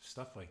of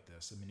stuff like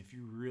this. I mean, if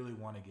you really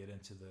want to get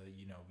into the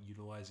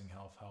utilizing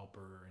help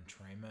or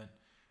entrainment,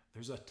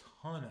 there's a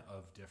ton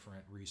of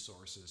different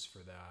resources for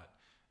that.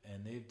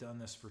 and they've done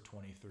this for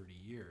 20, 30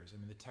 years. I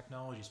mean, the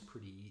technology is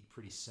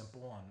pretty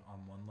simple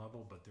on one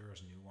level, but there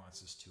is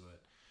nuances to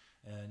it.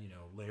 And,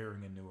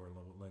 layering in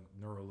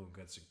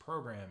neuro-linguistic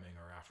programming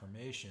or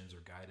affirmations or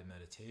guided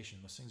meditation,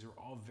 those things are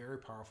all very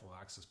powerful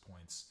access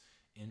points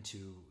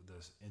into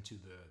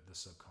the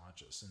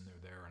subconscious, and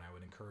they're there. And I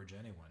would encourage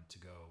anyone to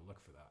go look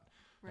for that.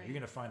 Right. Now, you're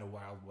going to find a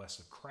wild west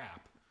of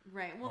crap.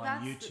 Right. Well, on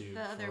that's YouTube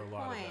the other for a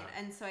lot point. of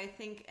that. And so I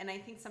think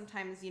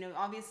sometimes,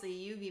 obviously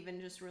you've even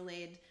just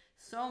relayed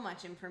so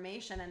much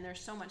information, and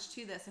there's so much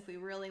to this if we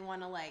really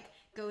want to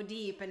go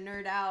deep and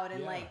nerd out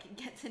and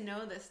get to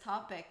know this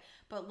topic.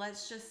 But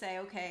let's just say,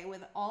 okay,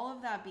 with all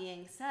of that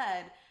being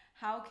said,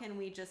 how can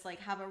we just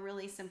have a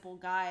really simple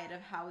guide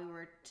of how we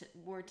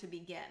were to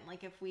begin?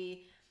 If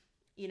we,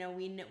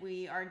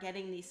 we are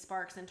getting these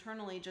sparks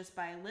internally just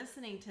by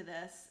listening to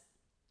this,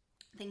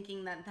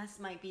 thinking that this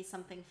might be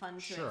something fun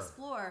to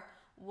explore,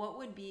 what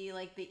would be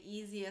the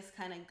easiest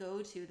kind of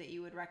go-to that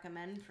you would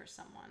recommend for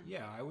someone?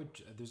 Yeah,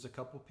 there's a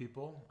couple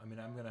people. I mean,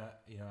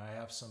 I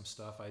have some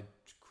stuff. I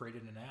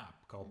created an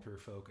app called Pure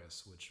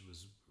Focus, which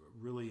was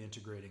really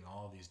integrating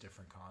all of these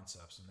different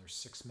concepts, and they're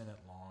 6-minute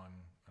long.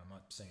 I'm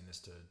not saying this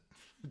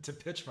to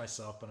pitch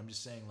myself, but I'm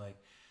just saying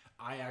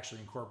I actually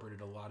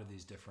incorporated a lot of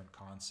these different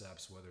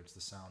concepts, whether it's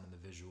the sound and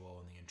the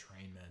visual and the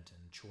entrainment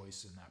and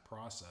choice in that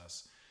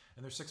process,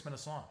 and they're 6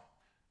 minutes long.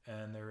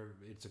 And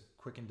it's a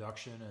quick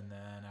induction and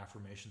then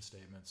affirmation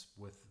statements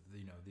with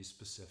these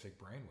specific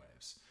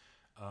brainwaves.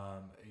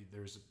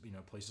 There's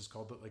places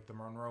called the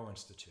Monroe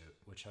Institute,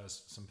 which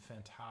has some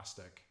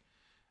fantastic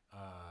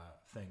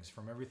things,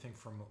 from everything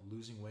from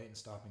losing weight and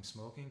stopping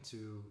smoking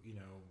to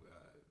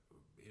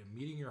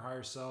meeting your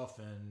higher self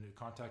and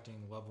contacting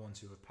loved ones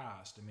who have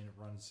passed. I mean, it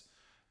runs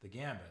the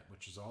gambit,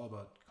 which is all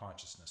about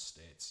consciousness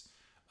states.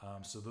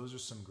 So those are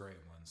some great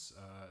ones.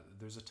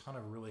 There's a ton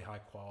of really high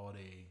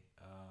quality.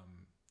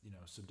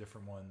 Some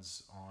different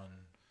ones on,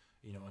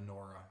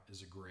 Anora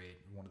is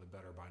one of the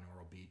better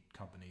binaural beat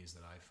companies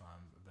that I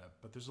found.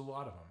 But there's a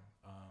lot of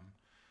them.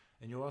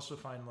 And you'll also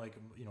find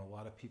a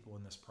lot of people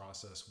in this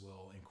process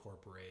will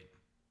incorporate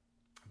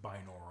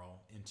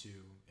binaural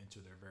into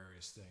their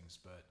various things.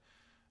 But,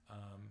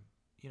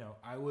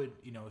 I would,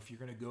 if you're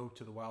going to go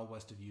to the wild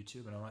west of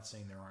YouTube, and I'm not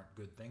saying there aren't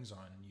good things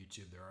on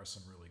YouTube, there are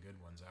some really good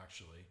ones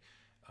actually.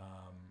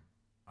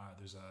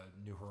 There's a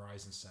New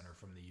Horizons Center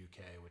from the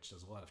UK, which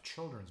does a lot of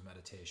children's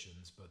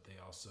meditations, but they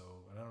also,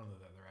 I don't know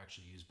that they're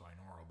actually used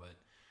binaural, but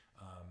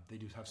they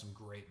do have some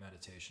great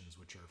meditations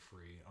which are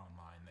free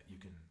online that you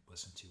can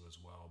listen to as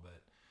well.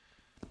 But,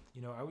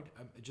 I would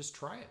just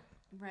try it.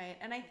 Right.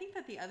 And I think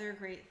that the other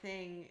great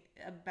thing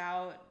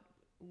about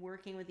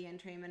working with the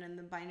entrainment and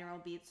the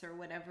binaural beats or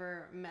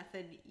whatever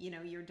method,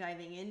 you're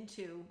diving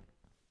into,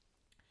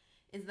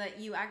 is that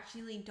you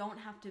actually don't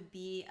have to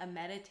be a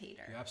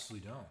meditator. You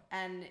absolutely don't.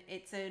 And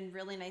it's a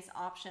really nice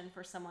option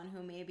for someone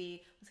who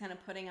maybe was kind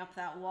of putting up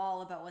that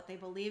wall about what they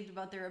believed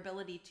about their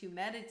ability to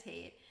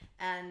meditate,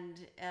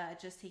 and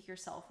just take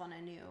yourself on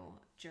a new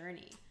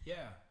journey.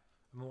 Yeah.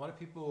 I mean, a lot of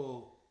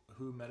people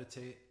who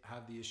meditate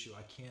have the issue,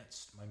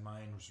 my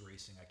mind was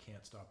racing, I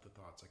can't stop the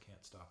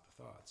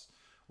thoughts.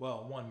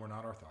 Well, one, we're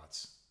not our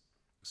thoughts.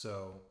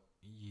 So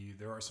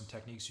there are some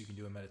techniques you can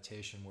do in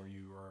meditation where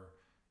you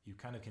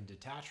kind of can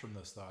detach from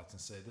those thoughts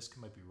and say, this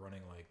might be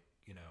running like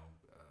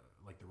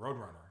the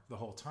Roadrunner the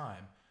whole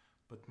time,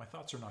 but my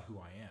thoughts are not who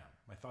I am.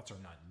 My thoughts are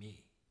not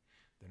me.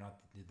 They're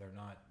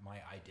not my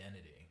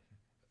identity.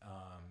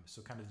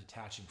 So kind of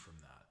detaching from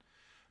that.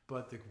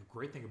 But the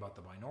great thing about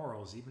the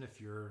binaural is, even if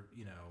your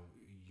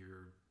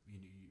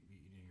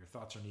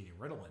thoughts are needing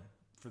Ritalin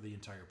for the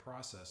entire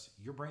process,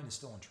 your brain is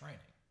still in training.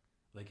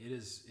 It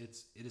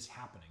is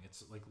happening.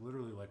 It's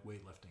literally like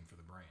weightlifting for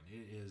the brain.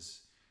 It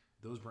is.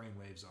 Those brain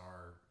waves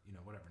are,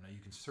 whatever. Now, you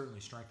can certainly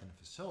strengthen and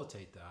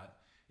facilitate that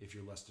if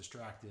you're less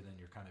distracted and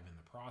you're kind of in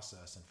the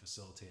process and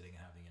facilitating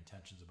and having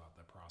intentions about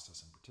that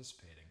process and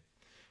participating.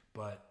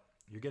 But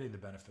you're getting the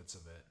benefits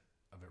of it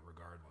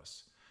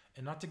regardless.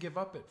 And not to give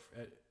up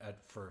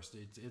at first.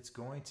 It's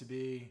going to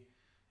be,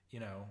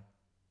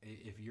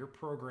 if you're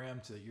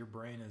programmed to, your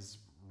brain is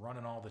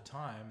running all the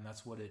time,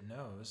 that's what it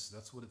knows,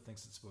 that's what it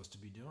thinks it's supposed to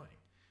be doing.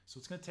 So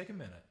it's going to take a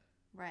minute.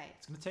 Right.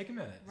 It's going to take a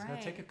minute. It's going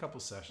to take a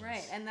couple sessions.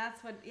 Right. And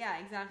that's what,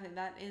 exactly.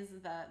 That is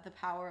the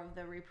power of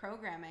the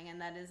reprogramming.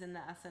 And that is in the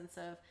essence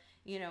of,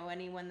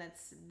 anyone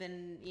that's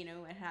been,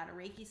 had a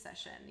Reiki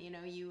session,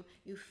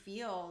 you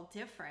feel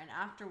different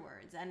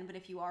afterwards. But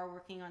if you are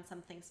working on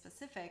something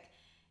specific,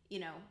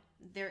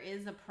 there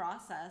is a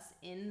process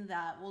in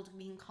that.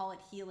 We can call it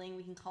healing.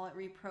 We can call it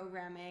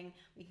reprogramming.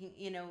 We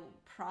can,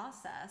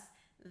 process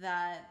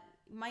that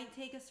might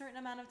take a certain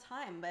amount of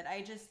time. But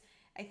I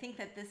think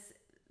that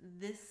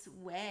this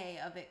way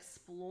of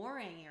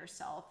exploring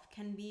yourself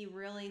can be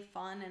really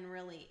fun and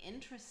really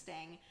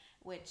interesting,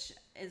 which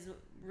is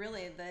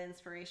really the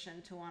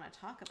inspiration to want to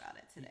talk about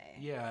it today.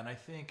 Yeah, and I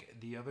think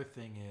the other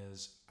thing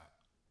is,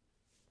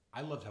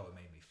 I loved how it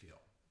made me feel.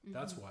 Mm-hmm.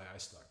 That's why I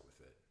stuck with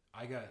it.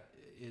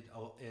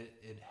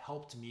 It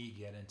helped me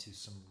get into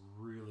some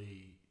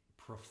really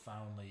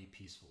profoundly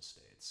peaceful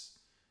states.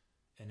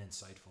 and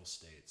insightful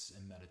states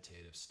and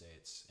meditative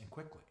states and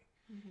quickly.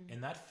 Mm-hmm.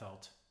 And that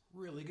felt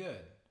really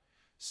good.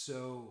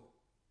 So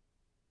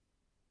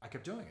I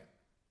kept doing it.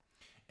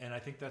 And I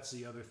think that's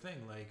the other thing.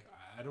 Like,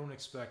 I don't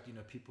expect,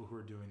 people who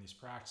are doing these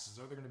practices,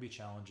 are there going to be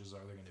challenges? Are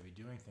they going to be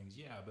doing things?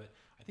 Yeah, but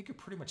I think you're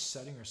pretty much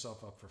setting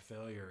yourself up for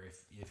failure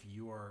if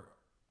you are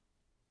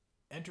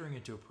entering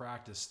into a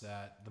practice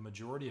that the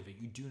majority of it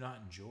you do not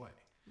enjoy.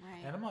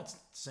 Right. And I'm not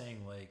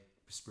saying like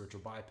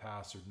spiritual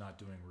bypass or not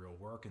doing real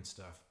work and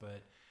stuff,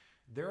 but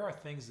there are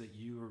things that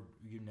you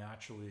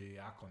naturally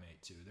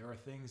acclimate to. There are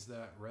things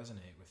that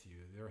resonate with you.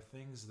 There are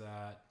things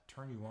that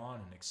turn you on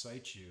and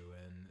excite you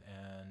and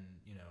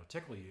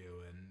tickle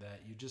you, and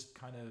that you just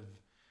kind of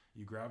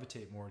you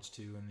gravitate more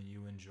to and that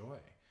you enjoy.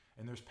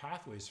 And there's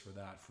pathways for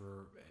that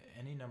for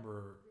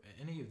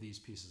any of these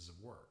pieces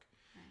of work.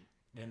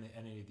 Right. And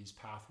any of these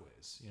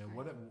pathways,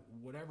 Right.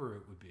 whatever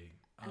it would be.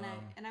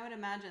 And I would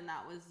imagine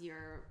that was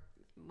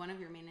one of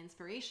your main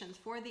inspirations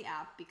for the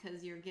app,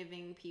 because you're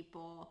giving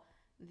people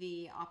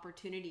the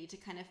opportunity to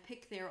kind of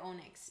pick their own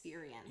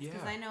experience.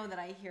 Because I know that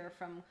I hear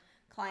from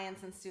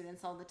clients and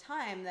students all the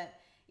time that,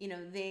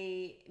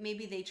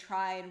 they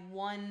tried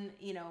one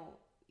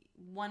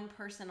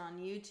person on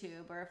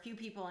YouTube or a few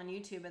people on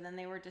YouTube, and then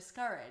they were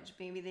discouraged.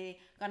 Maybe they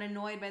got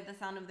annoyed by the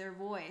sound of their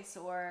voice,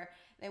 or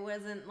it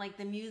wasn't like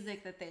the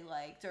music that they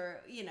liked,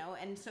 or,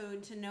 and so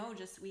to know,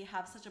 just we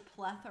have such a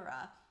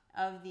plethora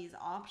of these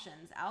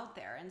options out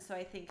there. And so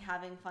I think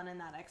having fun in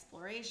that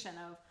exploration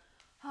of,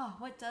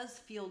 what does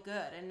feel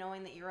good, and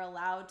knowing that you're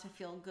allowed to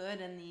feel good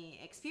in the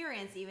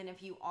experience, even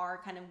if you are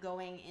kind of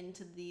going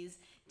into these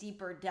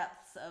deeper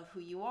depths of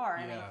who you are.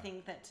 Yeah. And I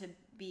think that to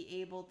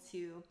be able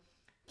to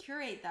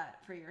curate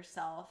that for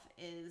yourself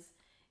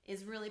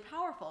is really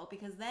powerful,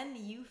 because then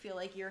you feel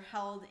like you're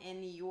held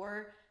in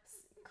your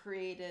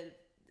created,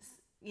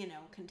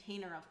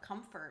 container of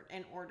comfort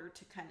in order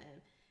to kind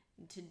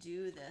of to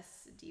do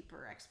this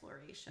deeper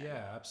exploration.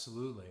 Yeah,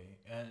 absolutely.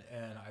 And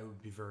I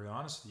would be very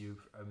honest with you.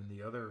 I mean,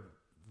 the other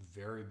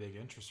very big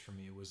interest for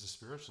me was the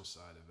spiritual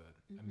side of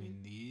it. Mm-hmm. I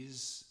mean,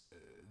 these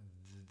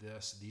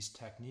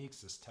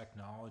techniques, this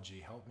technology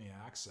helped me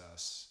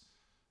access,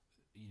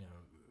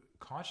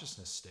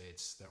 consciousness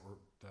states that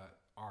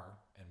are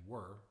and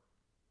were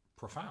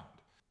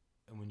profound.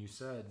 And when you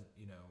said,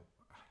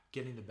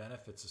 getting the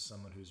benefits of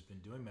someone who's been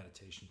doing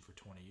meditation for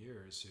 20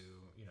 years,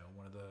 who,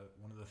 one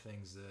of the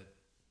things that,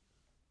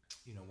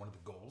 one of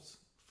the goals,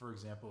 for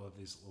example, of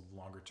these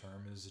longer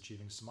term is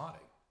achieving samadhi,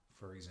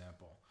 for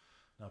example.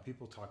 Now,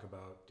 people talk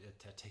about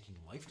it taking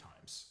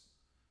lifetimes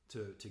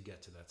to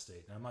get to that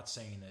state. And I'm not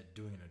saying that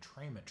doing an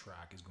entrainment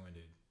track is going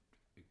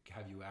to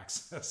have you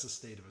access a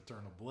state of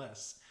eternal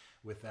bliss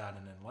with that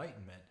and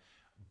enlightenment,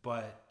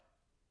 but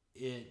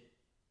it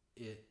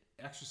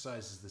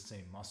exercises the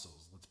same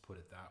muscles, let's put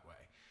it that way.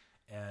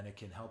 And it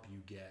can help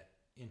you get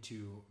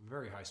into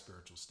very high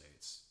spiritual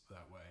states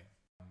that way.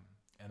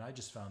 And I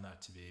just found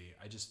that to be,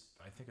 I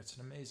think it's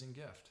an amazing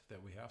gift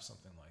that we have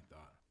something like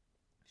that.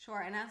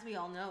 Sure. And as we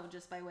all know,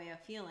 just by way of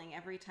feeling,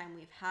 every time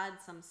we've had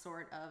some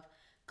sort of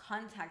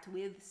contact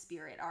with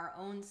spirit, our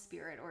own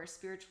spirit or a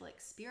spiritual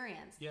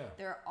experience,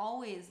 they're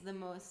always the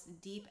most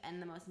deep and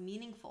the most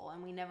meaningful,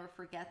 and we never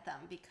forget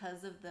them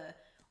because of the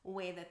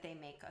way that they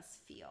make us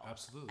feel.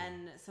 Absolutely.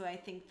 And so I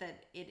think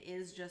that it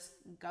is just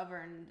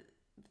governed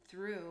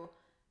through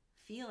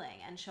feeling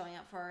and showing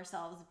up for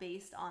ourselves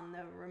based on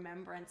the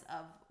remembrance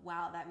of,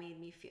 wow, that made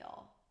me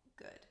feel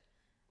good.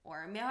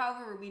 Or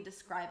however we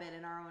describe it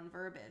in our own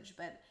verbiage,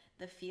 but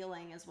the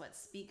feeling is what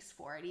speaks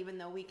for it, even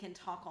though we can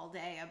talk all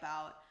day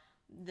about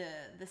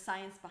the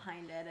science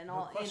behind it and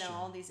all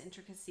all these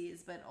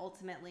intricacies, but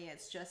ultimately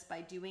it's just by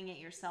doing it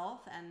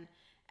yourself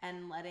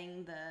and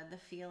letting the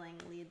feeling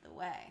lead the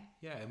way.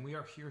 Yeah, and we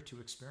are here to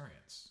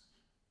experience.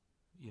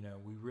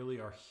 We really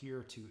are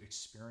here to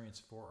experience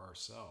for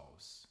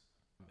ourselves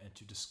and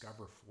to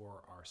discover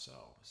for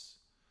ourselves.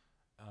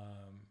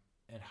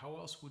 And how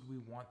else would we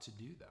want to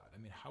do that? I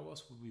mean, how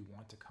else would we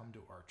want to come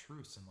to our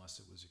truths unless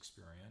it was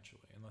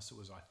experientially, unless it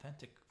was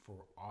authentic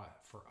for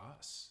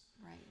us?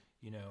 Right.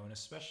 And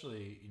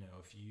especially,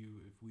 if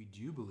we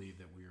do believe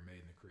that we are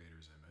made in the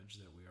Creator's image,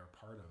 that we are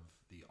part of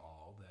the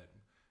all, that,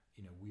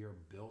 we are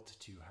built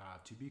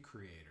to be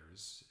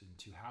creators and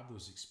to have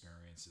those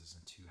experiences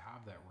and to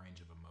have that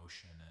range of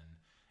emotion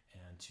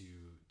and to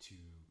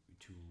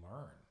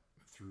learn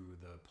through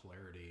the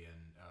polarity and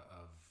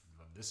of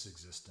this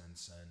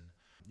existence, and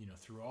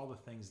through all the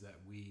things that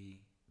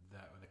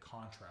the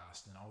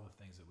contrast and all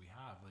the things that we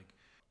have. Like,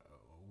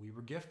 we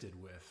were gifted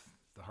with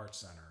the heart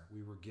center.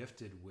 We were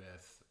gifted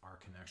with our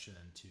connection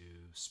to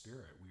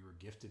spirit. We were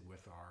gifted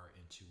with our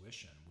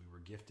intuition. We were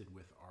gifted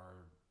with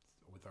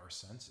our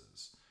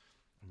senses.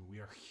 I mean, we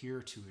are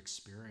here to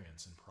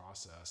experience and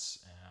process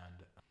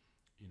and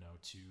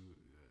to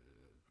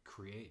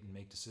create and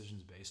make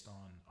decisions based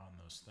on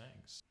those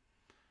things.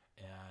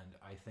 And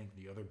I think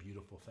the other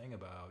beautiful thing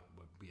about,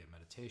 be it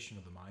meditation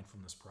or the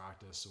mindfulness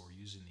practice or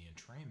using the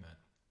entrainment,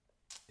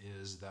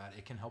 is that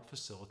it can help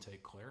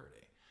facilitate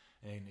clarity,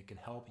 and it can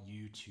help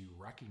you to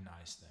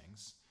recognize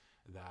things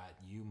that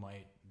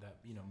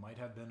might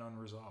have been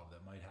unresolved,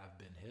 that might have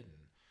been hidden.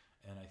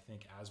 And I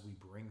think as we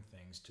bring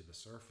things to the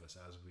surface,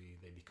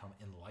 they become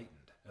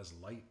enlightened, as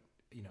light,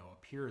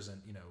 appears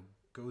and,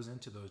 goes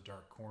into those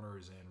dark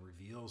corners and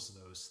reveals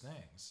those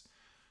things.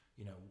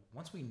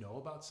 Once we know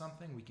about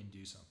something, we can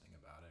do something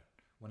about it.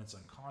 When it's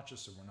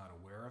unconscious or we're not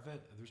aware of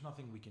it, there's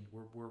nothing we can,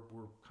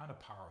 we're kind of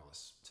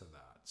powerless to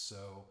that.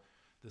 So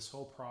this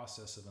whole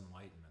process of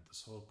enlightenment,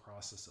 this whole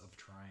process of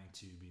trying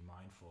to be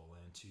mindful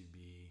and to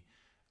be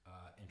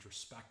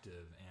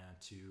introspective and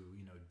to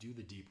do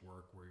the deep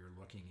work where you're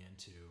looking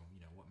into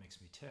what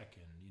makes me tick,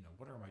 and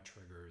what are my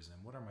triggers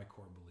and what are my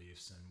core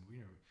beliefs,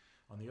 and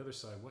on the other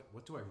side,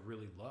 what do I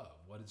really love,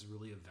 what is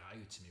really of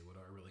value to me, what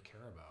do I really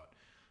care about.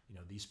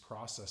 These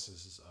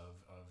processes of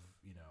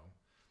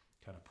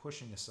kind of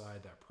pushing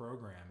aside that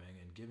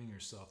programming and giving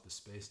yourself the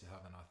space to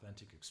have an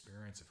authentic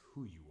experience of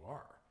who you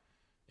are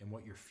and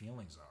what your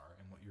feelings are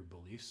and what your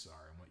beliefs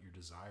are and what your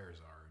desires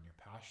are and your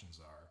passions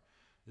are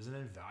is an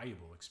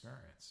invaluable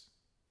experience.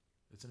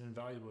 It's an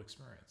invaluable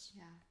experience.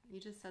 Yeah,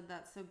 you just said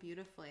that so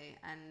beautifully,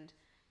 and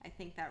I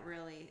think that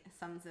really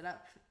sums it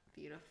up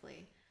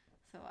beautifully.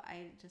 So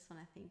I just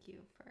want to thank you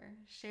for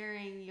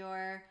sharing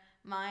your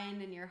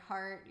mind and your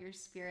heart, your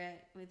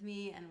spirit with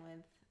me and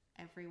with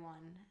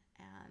everyone.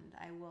 And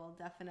I will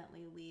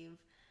definitely leave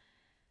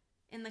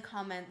in the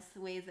comments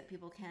the ways that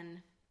people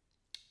can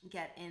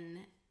get in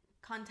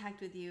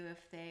contact with you if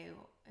they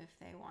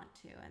want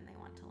to and they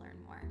want to learn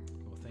more.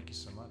 Well, thank you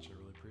so much. I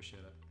really appreciate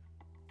it.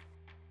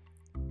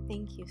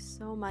 Thank you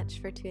so much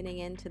for tuning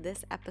in to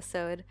this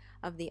episode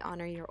of the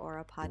Honor Your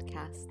Aura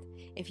podcast.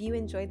 If you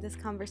enjoyed this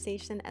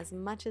conversation as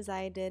much as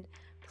I did,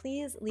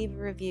 please leave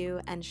a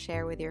review and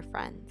share with your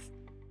friends,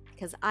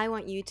 because I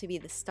want you to be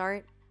the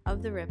start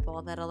of the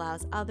ripple that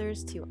allows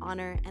others to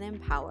honor and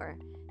empower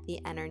the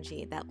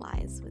energy that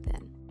lies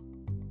within.